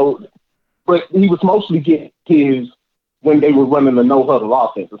 but he was mostly getting his when they were running the no-huddle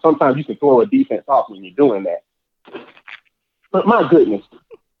offense. And sometimes you can throw a defense off when you're doing that. But my goodness,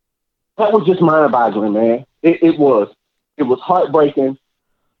 that was just mind-boggling, man. It was. It was heartbreaking.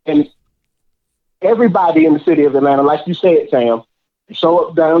 And everybody in the city of Atlanta, like you said, Sam, show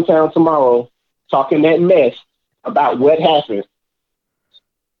up downtown tomorrow talking that mess about what happened.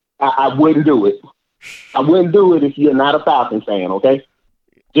 I wouldn't do it. I wouldn't do it if you're not a Falcons fan, okay?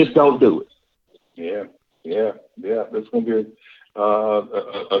 Just don't do it. Yeah. That's going to be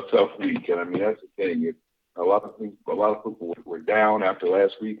a tough week. And I mean, that's the thing. A lot of people were down after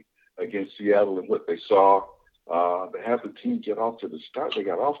last week against Seattle and what they saw. To have the team get off to the start they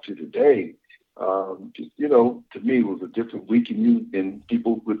got off to today, to me, it was a different week. And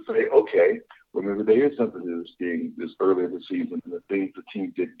people would say, okay, remember there is something to this thing this early in the season and the things the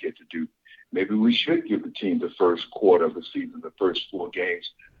team didn't get to do. Maybe we should give the team the first quarter of the season, the first 4 games,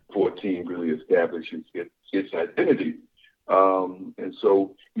 before a team really establishes its identity. And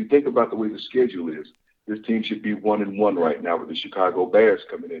so you think about the way the schedule is. This team should be 1-1 right now with the Chicago Bears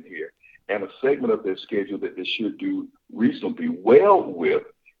coming in here. And a segment of their schedule that they should do reasonably well with,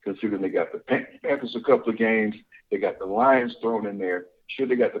 considering they got the Panthers a couple of games, they got the Lions thrown in there. Sure,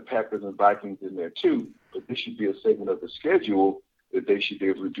 they got the Packers and Vikings in there too, but this should be a segment of the schedule that they should be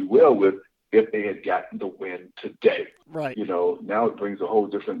able to do well with if they had gotten the win today. Right. Now it brings a whole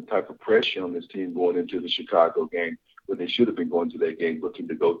different type of pressure on this team going into the Chicago game, where they should have been going to that game looking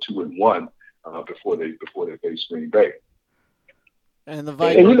to go 2-1 before they face Green Bay. And the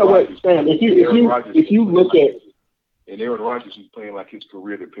Vikings. And you know what, Sam? If you look at Aaron Rodgers is playing like his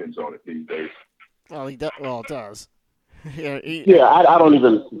career depends on it these days. Well, it does. I don't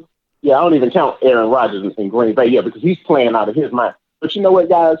even count Aaron Rodgers in Green Bay, because he's playing out of his mind. But you know what,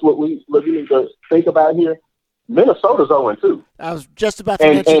 guys? What we need to think about here: Minnesota's 0-2. I was just about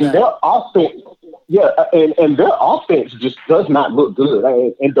to mention that. Their offense, and their offense just does not look good.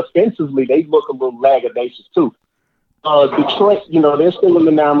 And defensively, they look a little lackadaisical too. Detroit, they're still an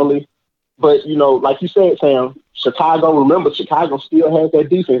anomaly. But, like you said, Sam, Chicago still has that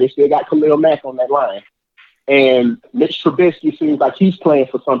defense. They still got Khalil Mack on that line. And Mitch Trubisky seems like he's playing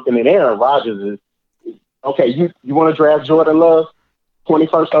for something, and Aaron Rodgers is okay, you want to draft Jordan Love,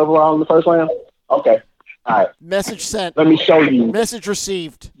 21st overall in the first round? Okay. All right. Message sent. Let me show you. Message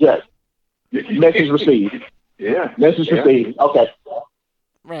received. Yes. Message received. Yeah. Message received. Okay.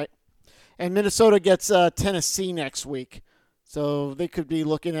 Right. And Minnesota gets Tennessee next week. So they could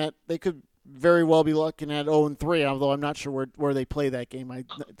very well be looking at 0-3, although I'm not sure where they play that game.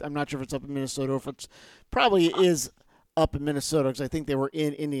 I'm not sure if it's up in Minnesota or if it's probably is up in Minnesota, because I think they were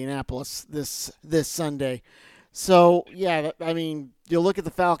in Indianapolis this Sunday. So, yeah, I mean, you look at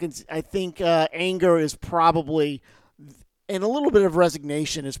the Falcons, I think anger is probably, and a little bit of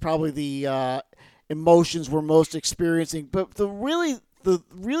resignation is probably the emotions we're most experiencing. But the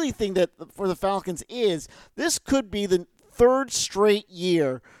really thing that for the Falcons is this could be the third straight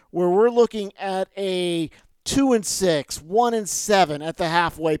year where we're looking at a 2-6, 1-7 at the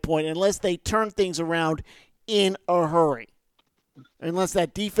halfway point, unless they turn things around in a hurry. Unless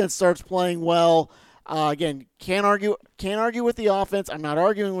that defense starts playing well. Again, can't argue with the offense. I'm not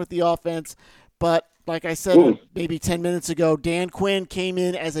arguing with the offense, but like I said maybe 10 minutes ago, Dan Quinn came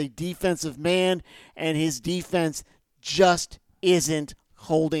in as a defensive man, and his defense just isn't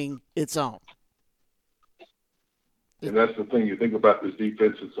holding its own. And that's the thing. You think about this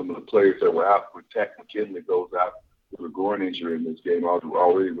defense and some of the players that were out. With Takk McKinley goes out with a groin injury in this game.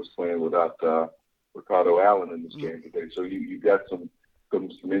 Already was playing without Ricardo Allen in this game today. So you got some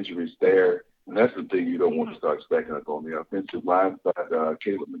injuries there. And that's the thing you don't want to start stacking up on the offensive line side.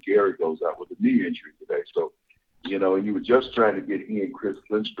 Caleb McGarry goes out with a knee injury today. So, and you were just trying to get he and Chris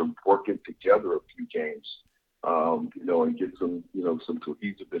Lindstrom working together a few games, and get some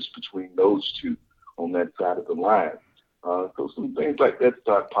cohesiveness between those two on that side of the line. So some things like that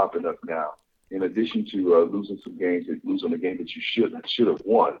start popping up now. In addition to losing some games, losing a game that you should have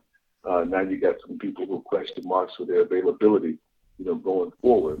won, now you got some people who question marks for their availability, going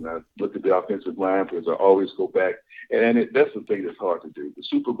forward. Now look at the offensive line, because I always go back, and that's the thing that's hard to do. The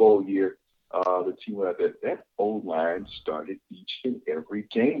Super Bowl year, the team out that O-line started each and every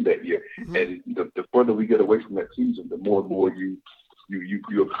game that year, and the further we get away from that season, the more and more you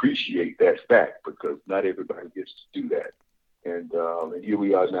appreciate that fact, because not everybody gets to do that. And here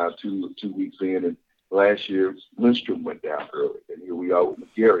we are now, two weeks in, and last year Lindstrom went down early, and here we are with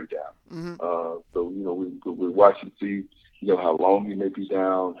McGarry down. So we're watching to see how long he may be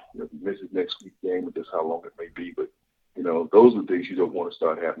down. If he misses next week's game, or just how long it may be. But those are things you don't want to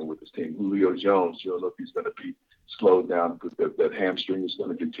start happening with this team. Julio Jones, you don't know if he's going to be slowed down, because that hamstring is going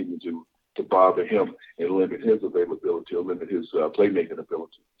to continue to bother him and limit his availability or limit his playmaking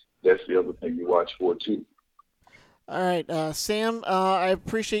ability. That's the other thing you watch for, too. All right, Sam, I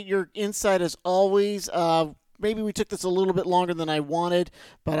appreciate your insight as always. Maybe we took this a little bit longer than I wanted,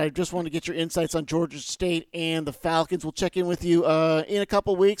 but I just wanted to get your insights on Georgia State and the Falcons. We'll check in with you in a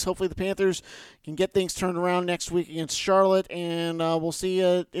couple weeks. Hopefully the Panthers can get things turned around next week against Charlotte, and we'll see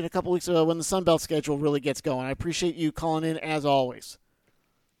you in a couple weeks when the Sun Belt schedule really gets going. I appreciate you calling in as always.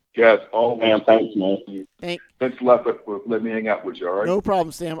 Yes, always. Sam, thanks, man. Thanks a lot for letting me hang out with you, all right? No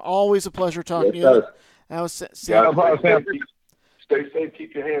problem, Sam. Always a pleasure talking to you. Sir. That was Sam. No problem, Sam. Stay safe.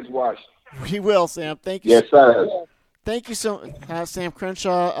 Keep your hands washed. We will, Sam. Thank you. Yes, sir. Thank you so much, Sam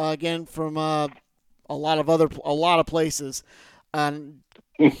Crenshaw, again from a lot of places.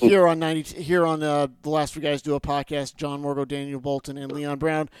 here on the Last Three Guys Do a Podcast. John Morgo, Daniel Bolton, and Leon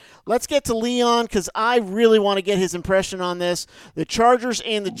Brown. Let's get to Leon because I really want to get his impression on this. The Chargers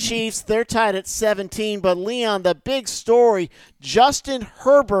and the Chiefs, they're tied at 17. But Leon, the big story: Justin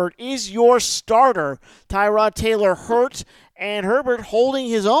Herbert is your starter. Tyrod Taylor hurt, and Herbert holding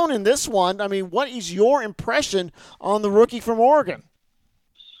his own in this one. I mean, what is your impression on the rookie from Oregon?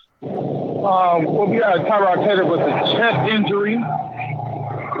 Well, we got Tyrod Taylor with a chest injury,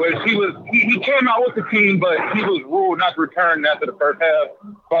 which he came out with the team, but he was ruled not to return after the first half.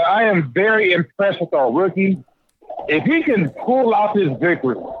 But I am very impressed with our rookie. If he can pull out this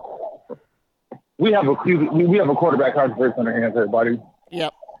victory, we have a quarterback controversy on our hands, everybody.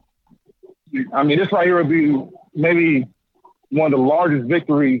 Yep. I mean, this right here would be maybe one of the largest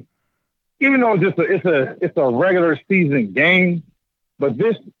victories, even though it's a regular season game. But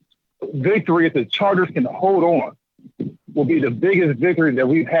this victory, if the Chargers can hold on, will be the biggest victory that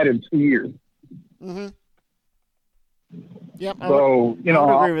we've had in 2 years. Mm-hmm. Yep. So I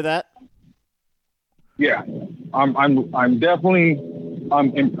would agree with that. Yeah, I'm definitely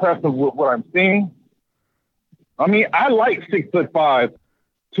impressed with what I'm seeing. I mean, I like 6'5",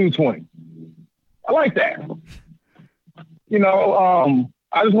 220. I like that. I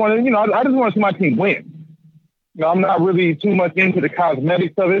just want to see my team win. I'm not really too much into the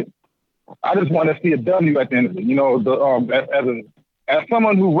cosmetics of it. I just want to see a W at the end of it. As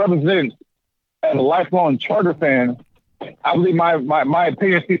someone who represents as a lifelong Charger fan, I believe my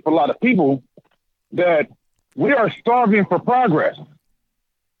opinion speaks for a lot of people that we are starving for progress.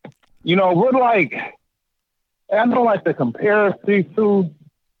 We're like, I don't like to compare these two,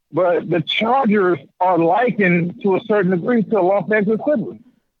 but the Chargers are likened to a certain degree to Los Angeles Clippers.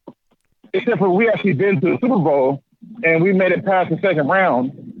 Except for we actually been to the Super Bowl and we made it past the second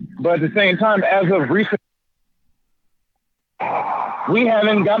round. But at the same time, as of recent, we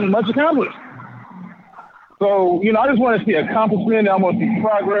haven't gotten much accomplished. So, I just want to see accomplishment. I want to see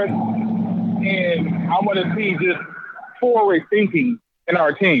progress. And I want to see just forward thinking in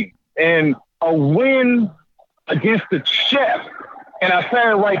our team. And a win against the Chiefs, and I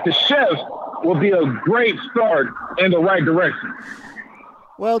say it right, the Chiefs will be a great start in the right direction.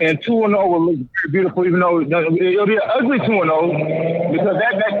 Well, and 2-0 will look very beautiful, even though it'll be an ugly 2-0 because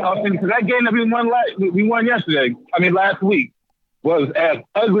that game that we won last week was as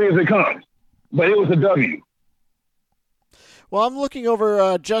ugly as it comes, but it was a W. Well, I'm looking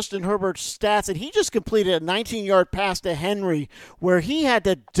over Justin Herbert's stats, and he just completed a 19-yard pass to Henry where he had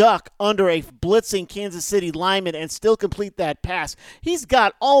to duck under a blitzing Kansas City lineman and still complete that pass. He's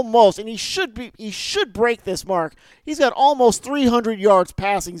got almost, and he should break this mark, he's got almost 300 yards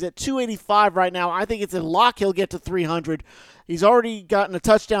passing. He's at 285 right now. I think it's a lock he'll get to 300. He's already gotten a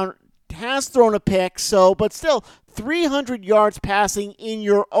touchdown, has thrown a pick, but still 300 yards passing in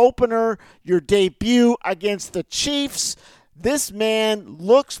your opener, your debut against the Chiefs. This man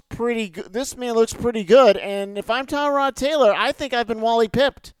looks pretty good. And if I'm Tyrod Taylor, I think I've been Wally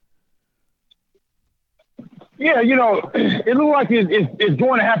pipped. Yeah, it looked like it's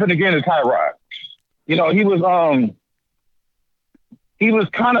going to happen again to Tyrod. He was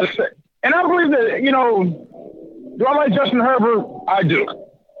kind of, and I believe that, do I like Justin Herbert? I do.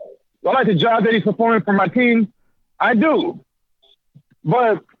 Do I like the job that he's performing for my team? I do.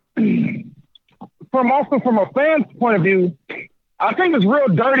 But from a fan's point of view, I think it's real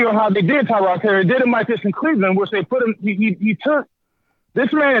dirty on how they did Tyrod Taylor. They did him like this in Cleveland, which they put him. He took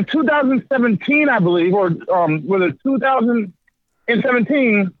this man in 2017, I believe, or was it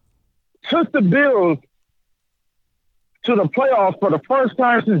 2017? Took the Bills to the playoffs for the first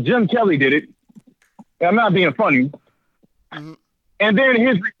time since Jim Kelly did it. And I'm not being funny. Mm-hmm. And then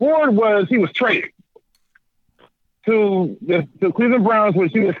his reward was he was traded to the Cleveland Browns,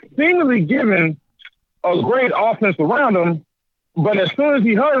 which he was seemingly given a great offense around him, but as soon as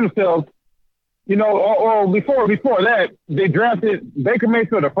he hurt himself, or before that, they drafted Baker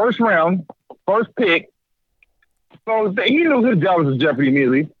Mayfield the first round, first pick. So he knew his job was in jeopardy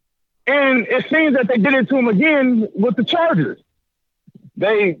immediately. And it seems that they did it to him again with the Chargers.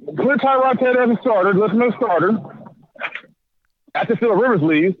 They put Tyrod Taylor as a starter, listen to a starter, after Phillip Rivers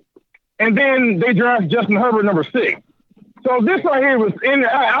leaves, and then they draft Justin Herbert number 6. So this right here was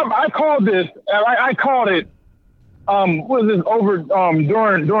I called this. I called it. What was this over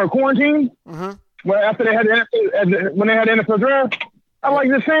during quarantine? Mm-hmm. When after they had when they had the NFL draft, I like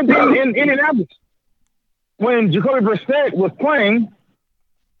the same thing in Indianapolis. When Jacoby Brissett was playing,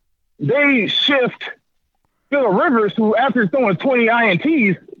 they shift Phillip Rivers, who after throwing 20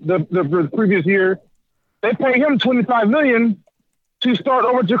 INTs the previous year, they pay him $25 million to start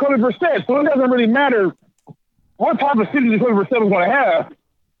over Jacoby Brissett. So it doesn't really matter what type of season Jacoby Brissett was going to have.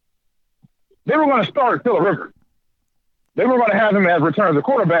 they were going to start Phillip Rivers. They were going to have him as return as a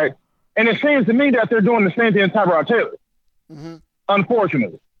quarterback. And it seems to me that they're doing the same thing in Tyrod Taylor,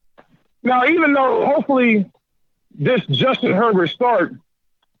 unfortunately. Now, even though hopefully this Justin Herbert start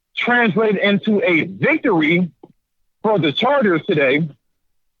translated into a victory for the Chargers today,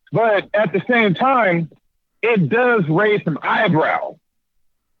 but at the same time, it does raise some eyebrows.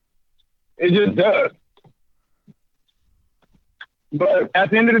 It just does. But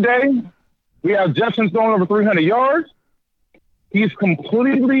at the end of the day, we have Justin throwing over 300 yards. He's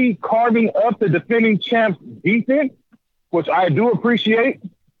completely carving up the defending champs defense, which I do appreciate.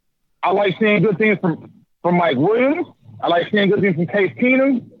 I like seeing good things from Mike Williams. I like seeing good things from Case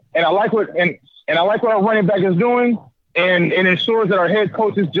Keenum, and I like what our running back is doing, and it ensures that our head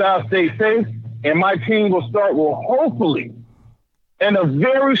coach's job stays safe. And my team will hopefully, in a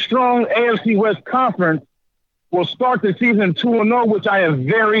very strong AFC West conference, will start the season 2-0, which I am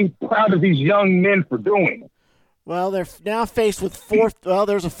very proud of these young men for doing. Well, they're now faced with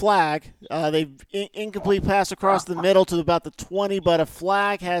there's a flag. They've incomplete pass across the middle to about the 20, but a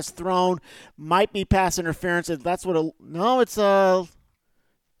flag has thrown. Might be pass interference. That's what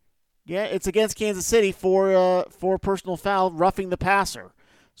it's against Kansas City for personal foul, roughing the passer.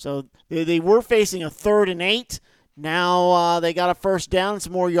 So they were facing a 3rd and 8. Now they got a first down and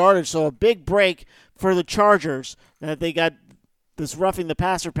some more yardage. So a big break for the Chargers that they got this roughing the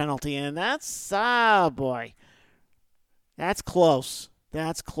passer penalty, and that's boy. That's close.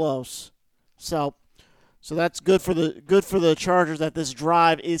 That's close. So that's good for the Chargers that this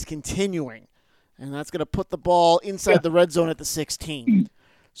drive is continuing, and that's going to put the ball inside the red zone at the 16.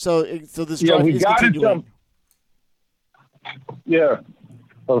 So this drive is continuing.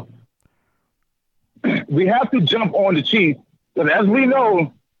 We have to jump on the Chiefs because, as we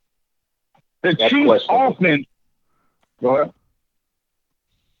know, the Chiefs offense. Go ahead.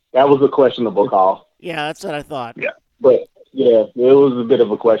 That was a questionable call. Yeah, that's what I thought. Yeah. But, yeah, it was a bit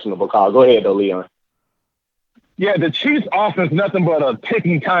of a questionable call. Go ahead, though, Leon. Yeah, the Chiefs' offense nothing but a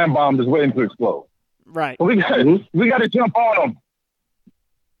ticking time bomb that's waiting to explode. Right. So we got to jump on them.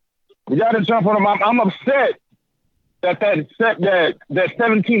 We got to jump on them. I'm upset that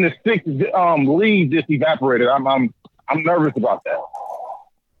 17-6 lead just evaporated. I'm nervous about that.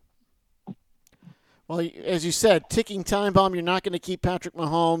 Well, as you said, ticking time bomb. You're not going to keep Patrick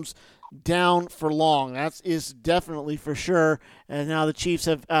Mahomes down for long. That is definitely for sure. And now the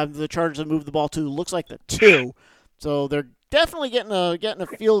Chargers have moved the ball to looks like the 2, so they're definitely getting a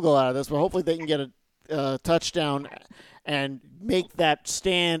field goal out of this. But hopefully they can get a touchdown and make that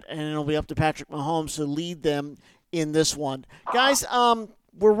stand, and it'll be up to Patrick Mahomes to lead them in this one, guys.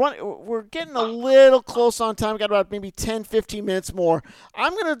 We're getting a little close on time. We got about maybe 10, 15 minutes more.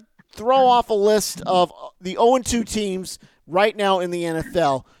 I'm going to throw off a list of the 0-2 teams right now in the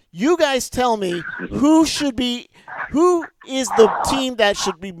NFL. You guys tell me who is the team that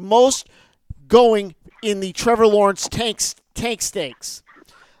should be most going in the Trevor Lawrence tank stakes.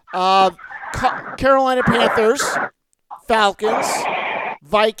 Carolina Panthers, Falcons,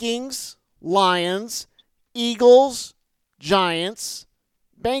 Vikings, Lions, Eagles, Giants,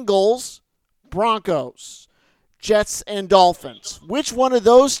 Bengals, Broncos, Jets, and Dolphins. Which one of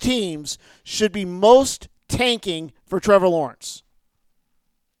those teams should be most tanking for Trevor Lawrence?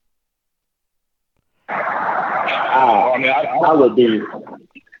 I would be.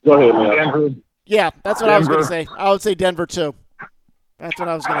 Go ahead, man. Denver. Yeah, that's what I was going to say. I would say Denver, too. That's what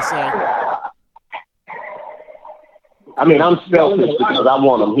I was going to say. I mean, I'm selfish because I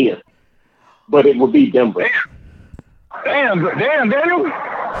want them here. But it would be Denver. Damn, Daniel.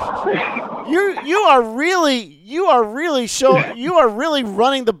 You are really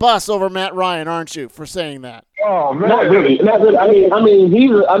running the bus over Matt Ryan, aren't you, for saying that? Oh man, not really. I mean,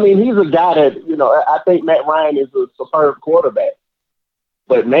 he's a guy that I think Matt Ryan is a superb quarterback.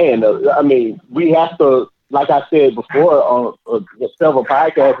 But man, I mean, we have to, like I said before on several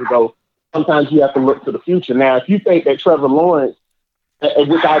podcasts ago, sometimes you have to look to the future. Now, if you think that Trevor Lawrence,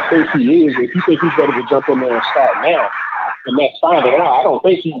 which I think he is, if you think he's ready to jump in there and start now, then that's fine. But I don't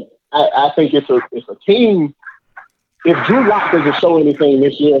think I think it's a team. If Drew Lock doesn't show anything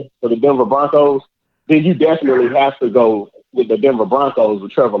this year for the Denver Broncos, then you definitely have to go with the Denver Broncos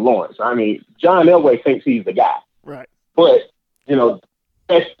with Trevor Lawrence. I mean, John Elway thinks he's the guy. Right. But,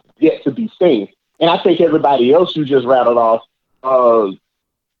 that's yet to be seen. And I think everybody else you just rattled off, I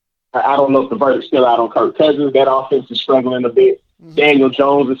don't know if the verdict's still out on Kirk Cousins. That offense is struggling a bit. Mm-hmm. Daniel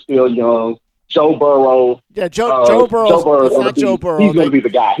Jones is still young. Joe Burrow. Yeah, Joe Burrow. It's not Joe Burrow. He's going to be the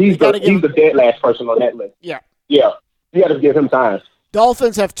guy. He's the dead last person on that list. Yeah. Yeah. You got to give him time.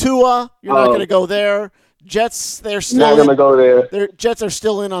 Dolphins have Tua. You're not going to go there. Jets, they're still not going to go there. Jets are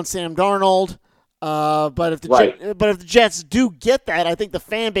still in on Sam Darnold. But if the Jets do get that, I think the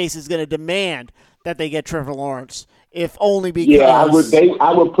fan base is going to demand that they get Trevor Lawrence, if only because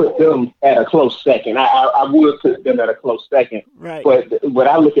I would put them at a close second. I would put them at a close second. Right. But when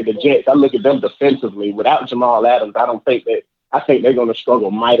I look at the Jets, I look at them defensively. Without Jamal Adams, I think they're going to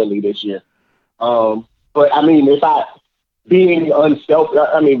struggle mightily this year. But I mean, being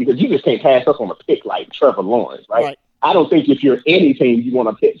unselfish, because you just can't pass up on a pick like Trevor Lawrence, right? I don't think if you're any team you want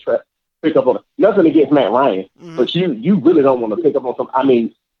to pick up on nothing against Matt Ryan, but you really don't want to pick up on some. I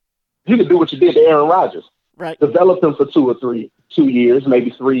mean, you could do what you did to Aaron Rodgers. Right. Develop him for 2 years,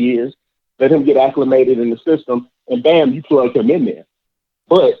 maybe 3 years. Let him get acclimated in the system, and bam, you plug him in there.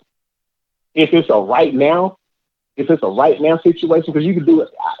 But if it's a right now situation, because you can do it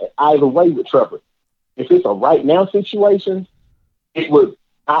either way with Trevor. If it's a right now situation,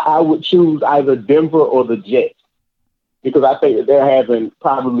 I would choose either Denver or the Jets, because I think that they're having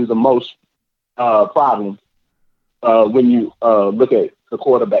probably the most problems when you look at the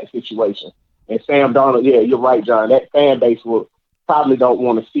quarterback situation. And Sam Darnold, yeah, you're right, John. That fan base will probably don't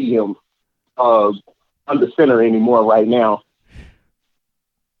want to see him under center anymore right now.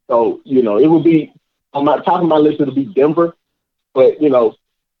 So, it would be on my top of my list. It'll be Denver, but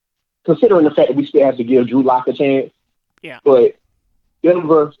considering the fact that we still have to give Drew Lock a chance, yeah. But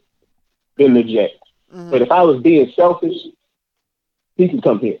Denver, then the Jets. But if I was being selfish, he can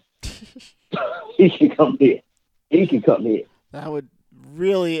come here. He can come here. That would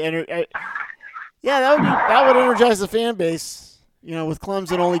really that would energize the fan base. With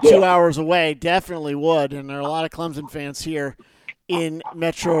Clemson only 2 hours away, definitely would. And there are a lot of Clemson fans here in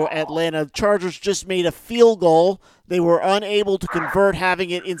Metro Atlanta. The Chargers just made a field goal. They were unable to convert,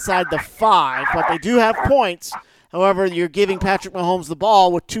 having it inside the 5, but they do have points. However, you're giving Patrick Mahomes the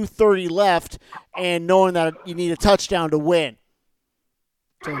ball with 2:30 left and knowing that you need a touchdown to win.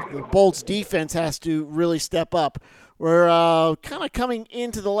 So the Bolts defense has to really step up. We're kind of coming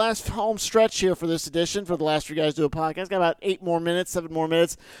into the last home stretch here for this edition, for the last few guys do a podcast. Got about 7 more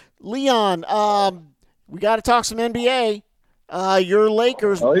minutes. Leon, we got to talk some NBA. Your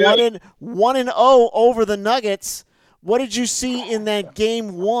Lakers 1-0 over the Nuggets. What did you see in that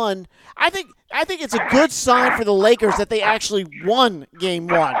game one? I think it's a good sign for the Lakers that they actually won game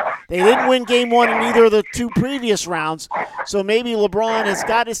one. They didn't win game one in either of the 2 previous rounds, so maybe LeBron has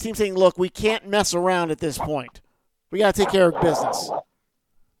got his team saying, look, we can't mess around at this point. We got to take care of business.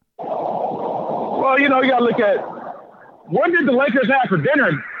 Well, you got to look at what did the Lakers have for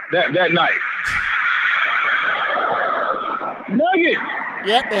dinner that night? Nuggets.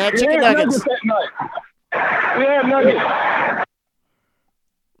 Yep, they had chicken nuggets. That night. We had nuggets.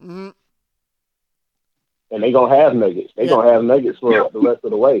 Mm-hmm. And they're going to have nuggets. They're going to have nuggets for the rest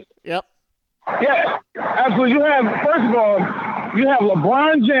of the way. Yep. Yeah, absolutely. First of all, you have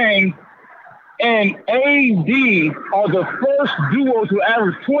LeBron James and AD are the first duo to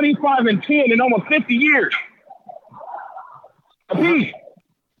average 25 and 10 in almost 50 years. Apiece.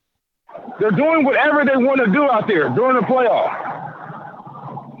 They're doing whatever they want to do out there during the playoff.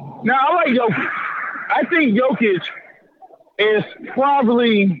 Now, I like Jokic. I think Jokic is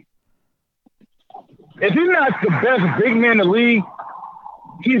probably, if he's not the best big man in the league,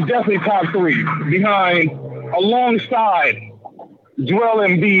 he's definitely top 3 alongside Joel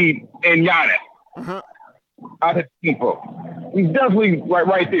Embiid and Giannis. Out of people. He's definitely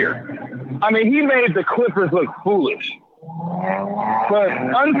right there. I mean, he made the Clippers look foolish. But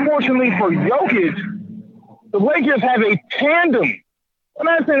unfortunately for Jokic, the Lakers have a tandem. When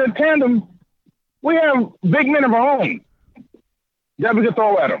I say a tandem, we have big men of our own that we can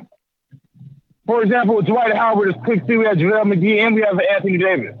throw at them. For example, Dwight Howard is pick 2. We have JaVale McGee, and we have Anthony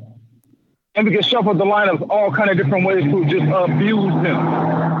Davis. And we can shuffle the lineups all kind of different ways to just abuse them.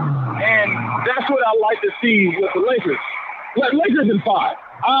 And that's what I like to see with the Lakers. Lakers in 5.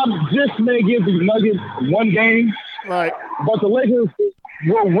 I just may give the Nuggets 1 game, right? But the Lakers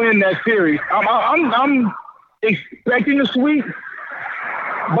will win that series. I'm expecting a sweep,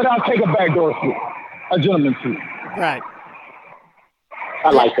 but I'll take a backdoor sweep, a gentleman's sweep. Right. I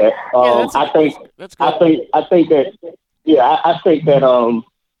like that. I think that you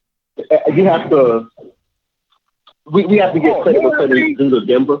have to. We have to get credit for credit due to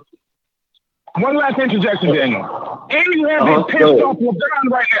Denver. One last interjection, Daniel. And you haven't pissed off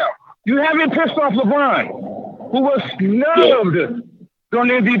LeBron right now. You haven't pissed off LeBron, who was snubbed during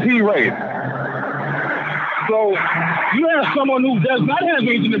the MVP race. So you have someone who does not have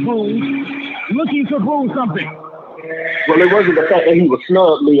anything to prove, looking to prove something. Well, it wasn't the fact that he was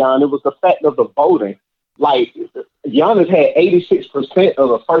snubbed, Leon. It was the fact of the voting. Like, Giannis had 86% of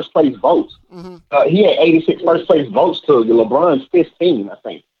the first place votes. Mm-hmm. He had 86 first place votes to LeBron's 15, I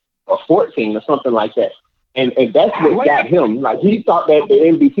think. or 14 or something like that. And that's what got him. Like, he thought that the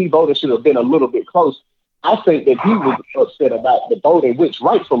MVP voting should have been a little bit close. I think that he was upset about the voting, which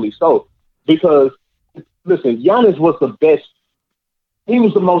rightfully so. Because, listen, Giannis was the best. He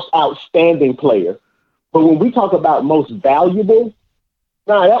was the most outstanding player. But when we talk about most valuable,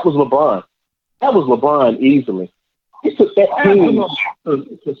 that was LeBron. That was LeBron easily. He took that team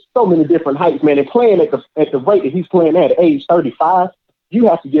to so many different heights, man. And playing at the rate that he's playing at age 35, you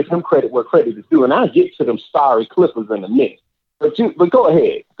have to give him credit where credit is due. And I'll get to them sorry Clippers in a minute. But go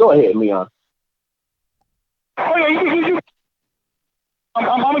ahead. Go ahead, Leon. Oh, yeah,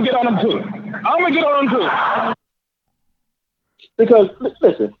 I'm going to get on them, too. Because,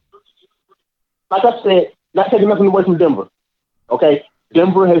 listen, like I said, not taking nothing away from Denver, okay?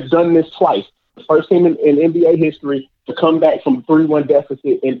 Denver has done this twice. The first team in NBA history to come back from a 3-1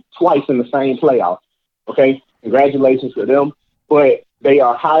 deficit twice in the same playoff, okay? Congratulations to them. But they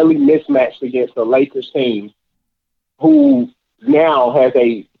are highly mismatched against the Lakers team, who now has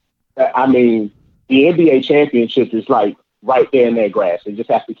the NBA championship is like right there in their grasp. They just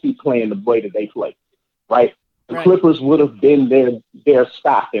have to keep playing the way that they play, right? The Clippers would have been their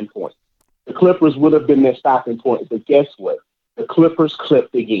stopping point. The Clippers would have been their stopping point. But guess what? The Clippers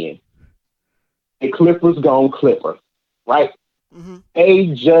clipped again. The Clippers gone Clipper, right? Mm-hmm. They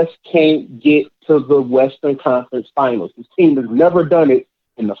just can't get to the Western Conference Finals. This team has never done it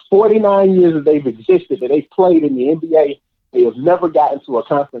in the 49 years that they've existed, that they've played in the NBA. They have never gotten to a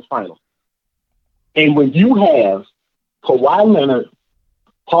conference final. And when you have Kawhi Leonard,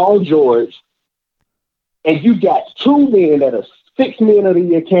 Paul George, and you got two men that are 6 men of the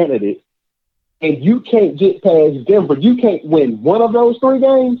year candidates, and you can't get past Denver, you can't win one of those 3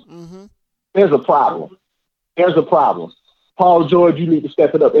 games, there's a problem. There's a problem. Paul George, you need to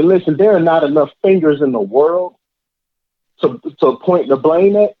step it up. And listen, there are not enough fingers in the world to point the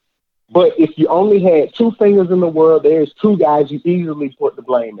blame at. But if you only had 2 fingers in the world, there's 2 guys you easily put the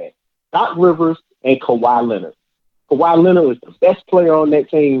blame at. Doc Rivers and Kawhi Leonard. Kawhi Leonard was the best player on that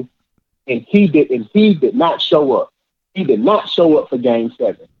team, and he did not show up. He did not show up for Game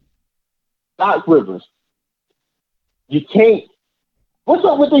 7. Doc Rivers, you can't. What's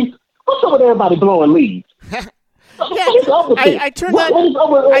up with everybody blowing leads? I turned that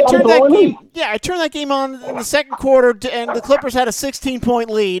game on in the second quarter, and the Clippers had a 16-point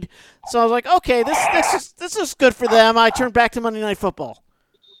lead. So I was like, okay, this is good for them. I turned back to Monday Night Football.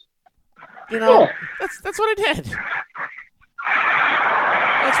 That's what I did.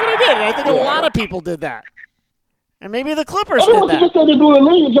 That's what I did. And I think a lot of people did that. And maybe the Clippers did that. It wasn't just that they blew a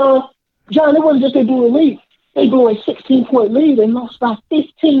lead, John. John, it wasn't just they blew a lead. They blew a 16-point lead and lost by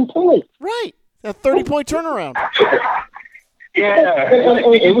 15 points. Right. A 30-point turnaround. Yeah.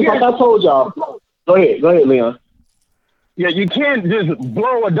 And it was like I told y'all. Go ahead, Leon. Yeah, you can't just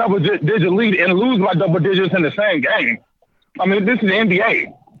blow a double-digit lead and lose by double digits in the same game. I mean, this is the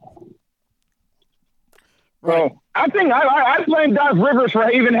NBA. Right. So I think I blame Doc Rivers for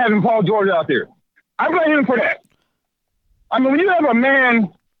even having Paul George out there. I blame him for that. I mean, when you have a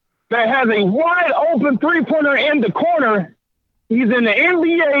man that has a wide open 3-pointer in the corner, he's in the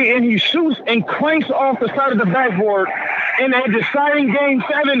NBA and he shoots and clanks off the side of the backboard in a deciding Game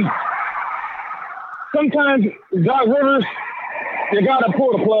 7. Sometimes Doc Rivers, you gotta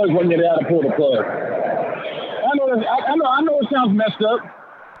pull the plug when you gotta pull the plug. I know it sounds messed up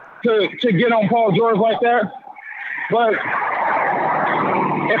to get on Paul George like that, but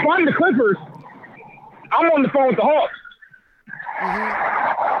if I'm the Clippers, I'm on the phone with the Hawks.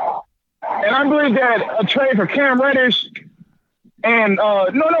 Mm-hmm. And I believe that a trade for Cam Reddish and if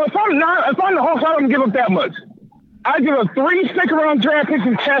I'm the Hawks, I don't give up that much. I give up 3 second-round draft picks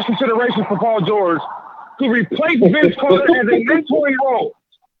and cash considerations for Paul George to replace Vince Carter as a mentoring role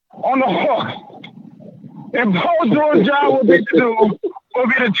on the Hawks. And Paul George's job will be to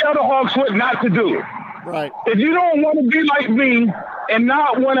tell the Hawks what not to do. Right. If you don't want to be like me and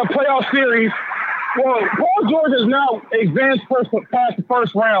not win a playoff series, well, Paul George has now advanced past the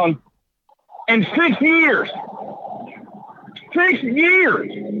first round in 6 years. 6 years.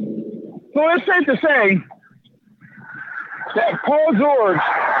 So it's safe to say that Paul George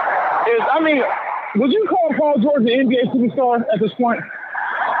is, would you call Paul George an NBA superstar at this point?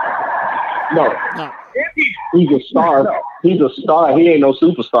 No. He's a star. No. He's a star. He ain't no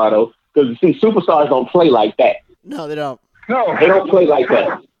superstar, though. Because, see, superstars don't play like that. No, they don't. No. They don't play like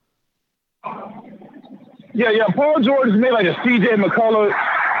that. Yeah. Paul George is made like a C.J. McCullough,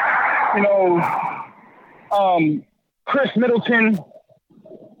 Chris Middleton,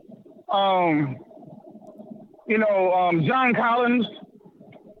 John Collins.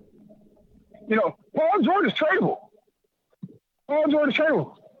 Paul George is tradable.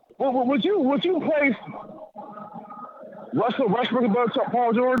 Would you place Russell Westbrook above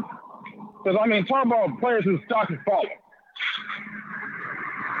Paul George? Because I mean, talk about players whose stock is falling.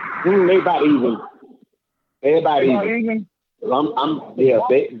 They about even. They're about even.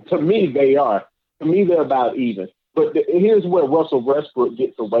 To me, they are. To me, they're about even. But here's where Russell Westbrook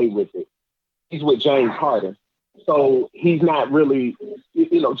gets away with it. He's with James Harden. So he's not really,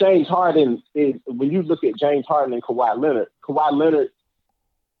 James Harden is, when you look at James Harden and Kawhi Leonard,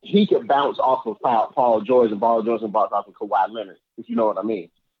 he could bounce off of Paul George and Paul George and bounce off of Kawhi Leonard, if you know what I mean.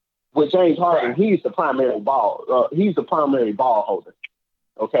 With James Harden, he's the primary ball holder.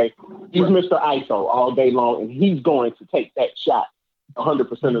 Okay? He's Mr. ISO all day long, and he's going to take that shot 100%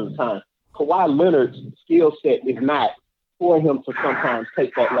 of the time. Kawhi Leonard's skill set is not for him to sometimes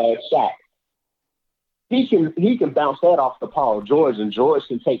take that last shot. He can bounce that off to Paul George, and George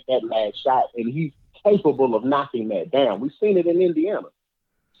can take that last shot, and he's capable of knocking that down. We've seen it in Indiana.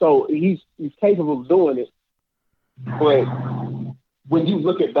 So he's capable of doing it. But when you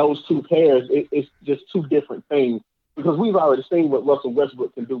look at those two pairs, it's just two different things. Because we've already seen what Russell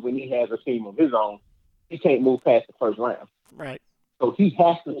Westbrook can do when he has a team of his own. He can't move past the first round. Right. So he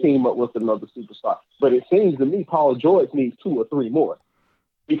has to team up with another superstar. But it seems to me Paul George needs 2 or 3 more.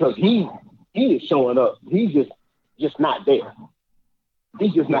 Because he is showing up. He's just not there.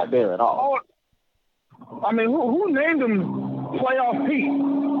 He's just not there at all. I mean, who named him Playoff Pete?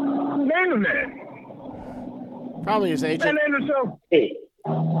 Who named him that? Probably his agent. He named himself. Hey.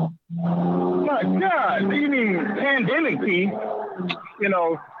 My God, you mean Pandemic Pete?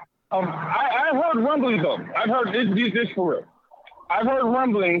 I heard rumblings though. I've heard this for real. I've heard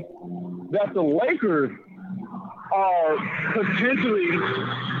rumblings that the Lakers are potentially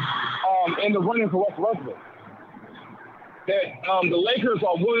in the running for Russell Westbrook. That the Lakers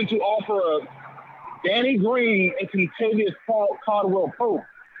are willing to offer Danny Green and Kentavious Caldwell Pope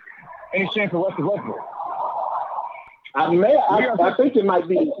in exchange for Russell Westbrook. I think it might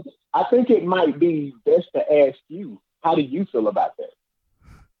be. I think it might be best to ask you. How do you feel about that?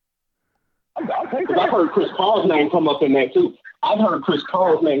 I've heard Chris Paul's name come up in that too. I've heard Chris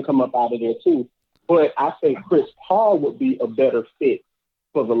Paul's name come up out of there too. But I think Chris Paul would be a better fit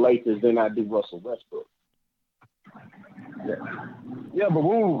for the Lakers than I do Russell Westbrook. Yeah, but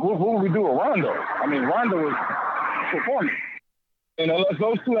what would we do with Rondo? I mean, Rondo is performing. And unless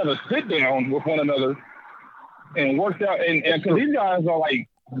those two have a sit down with one another and worked out, and because these guys are like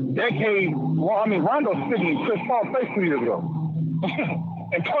decades. Well, I mean, Rondo spitting Chris Paul's face 2 years ago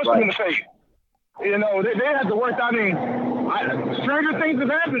and punched him in the face. They had to work. I mean, stranger things have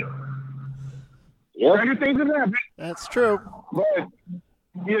happened. Yep. Stranger things have happened. That's true. But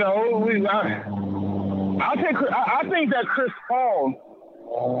I think that Chris Paul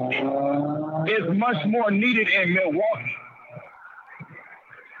is much more needed in Milwaukee.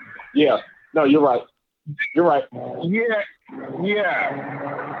 Yeah. No, you're right. You're right. Yeah.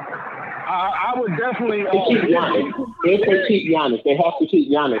 I would definitely. They keep Giannis. If they keep Giannis, they have to keep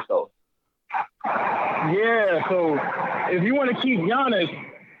Giannis though. Yeah. So if you want to keep Giannis,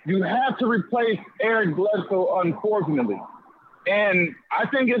 you have to replace Eric Bledsoe, unfortunately. And I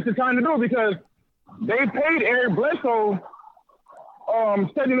think it's the time to do it because they paid Eric Bledsoe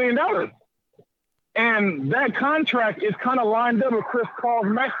 $70 million. And that contract is kind of lined up with Chris Paul's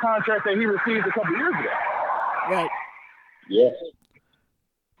max contract that he received a couple years ago. Right. Yes.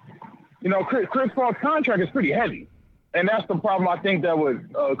 Chris Paul's contract is pretty heavy. And that's the problem I think that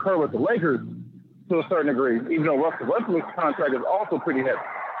would occur with the Lakers to a certain degree, even though Russell Westbrook's contract is also pretty heavy.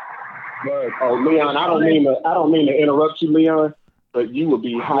 But Leon, I don't mean to interrupt you, Leon, but you would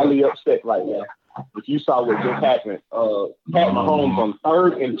be highly upset right now if you saw what just happened. Pat Mahomes on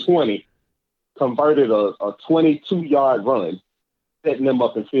 3rd and 20 converted a 22-yard run, setting them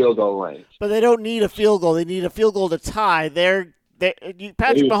up in field goal range. But they don't need a field goal. They need a field goal to tie.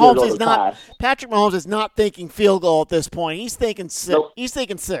 Patrick Mahomes is not thinking field goal at this point. He's thinking 6. Nope. He's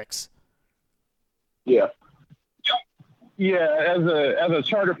thinking 6. Yeah. Yeah, as a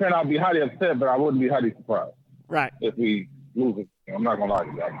Charger fan, I'll be highly upset, but I wouldn't be highly surprised. Right. If we lose it, I'm not gonna lie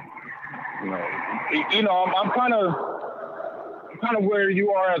to you. I'm kind of where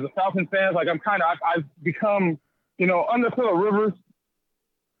you are as a Falcons fan. Like I've become, under Phillip Rivers,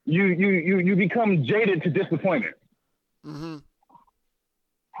 you become jaded to disappointment. Mm-hmm.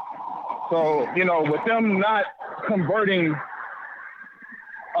 So with them not converting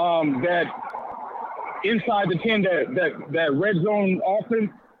that inside the 10, that red zone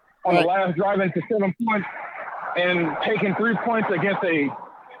offense on the last drive into 7 points and taking 3 points against a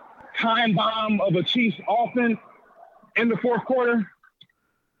time bomb of a Chiefs offense in the fourth quarter,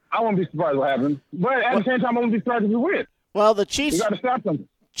 I won't be surprised what happens. But at the same time, I won't be surprised if we win. Well, the Chiefs. We got to stop them.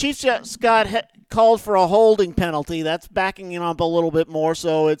 Chiefs just got called for a holding penalty. That's backing him up a little bit more.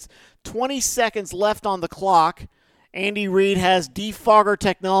 So it's 20 seconds left on the clock. Andy Reid has defogger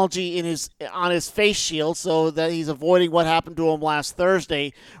technology on his face shield so that he's avoiding what happened to him last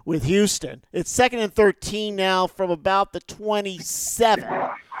Thursday with Houston. It's 2nd and 13 now from about the 27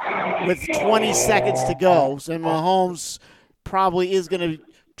 with 20 seconds to go. So Mahomes probably is going to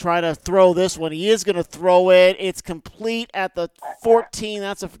try to throw this one. He is going to throw it. It's complete at the 14.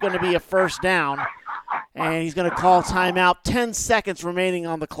 That's going to be a first down. And he's going to call timeout. 10 seconds remaining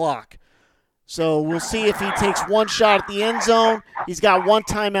on the clock. So we'll see if he takes one shot at the end zone. He's got one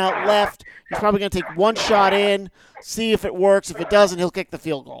timeout left. He's probably going to take one shot in, see if it works. If it doesn't, he'll kick the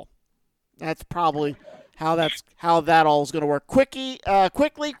field goal. That's probably how that all is going to work.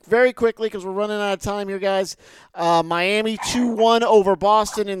 Very quickly, because we're running out of time here, guys. Miami 2-1 over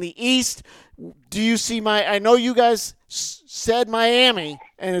Boston in the East. Do you see I know you guys said Miami,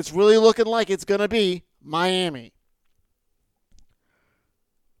 and it's really looking like it's going to be Miami.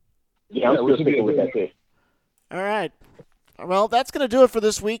 Yeah, I'm still sticking with that pick. All right. Well, that's going to do it for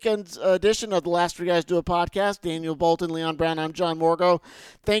this weekend's edition of the Last Three Guys Do a Podcast. Daniel Bolton, Leon Brown, I'm John Morgo.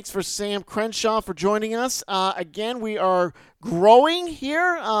 Thanks for Sam Crenshaw for joining us. Again, we are growing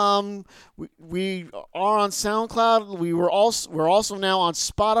here. We are on SoundCloud. We're also now on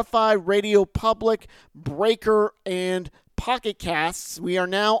Spotify, Radio Public, Breaker, and Pocket Casts. We are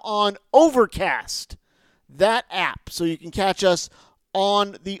now on Overcast, that app, so you can catch us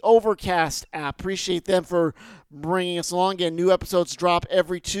on the Overcast app. Appreciate them for bringing us along. Again, new episodes drop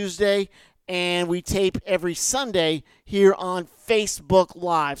every Tuesday, and we tape every Sunday here on Facebook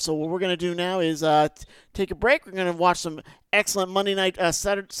Live. So what we're going to do now is take a break. We're going to watch some excellent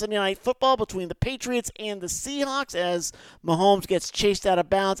Sunday night football between the Patriots and the Seahawks as Mahomes gets chased out of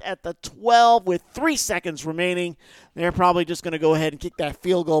bounds at the 12 with 3 seconds remaining. They're probably just going to go ahead and kick that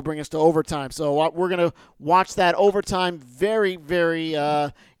field goal, bring us to overtime. So we're going to watch that overtime. Very, very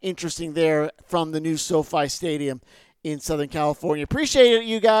interesting there from the new SoFi Stadium in Southern California. Appreciate it,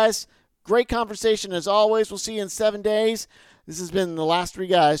 you guys. Great conversation as always. We'll see you in 7 days. This has been the Last Three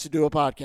Guys to Do a Podcast.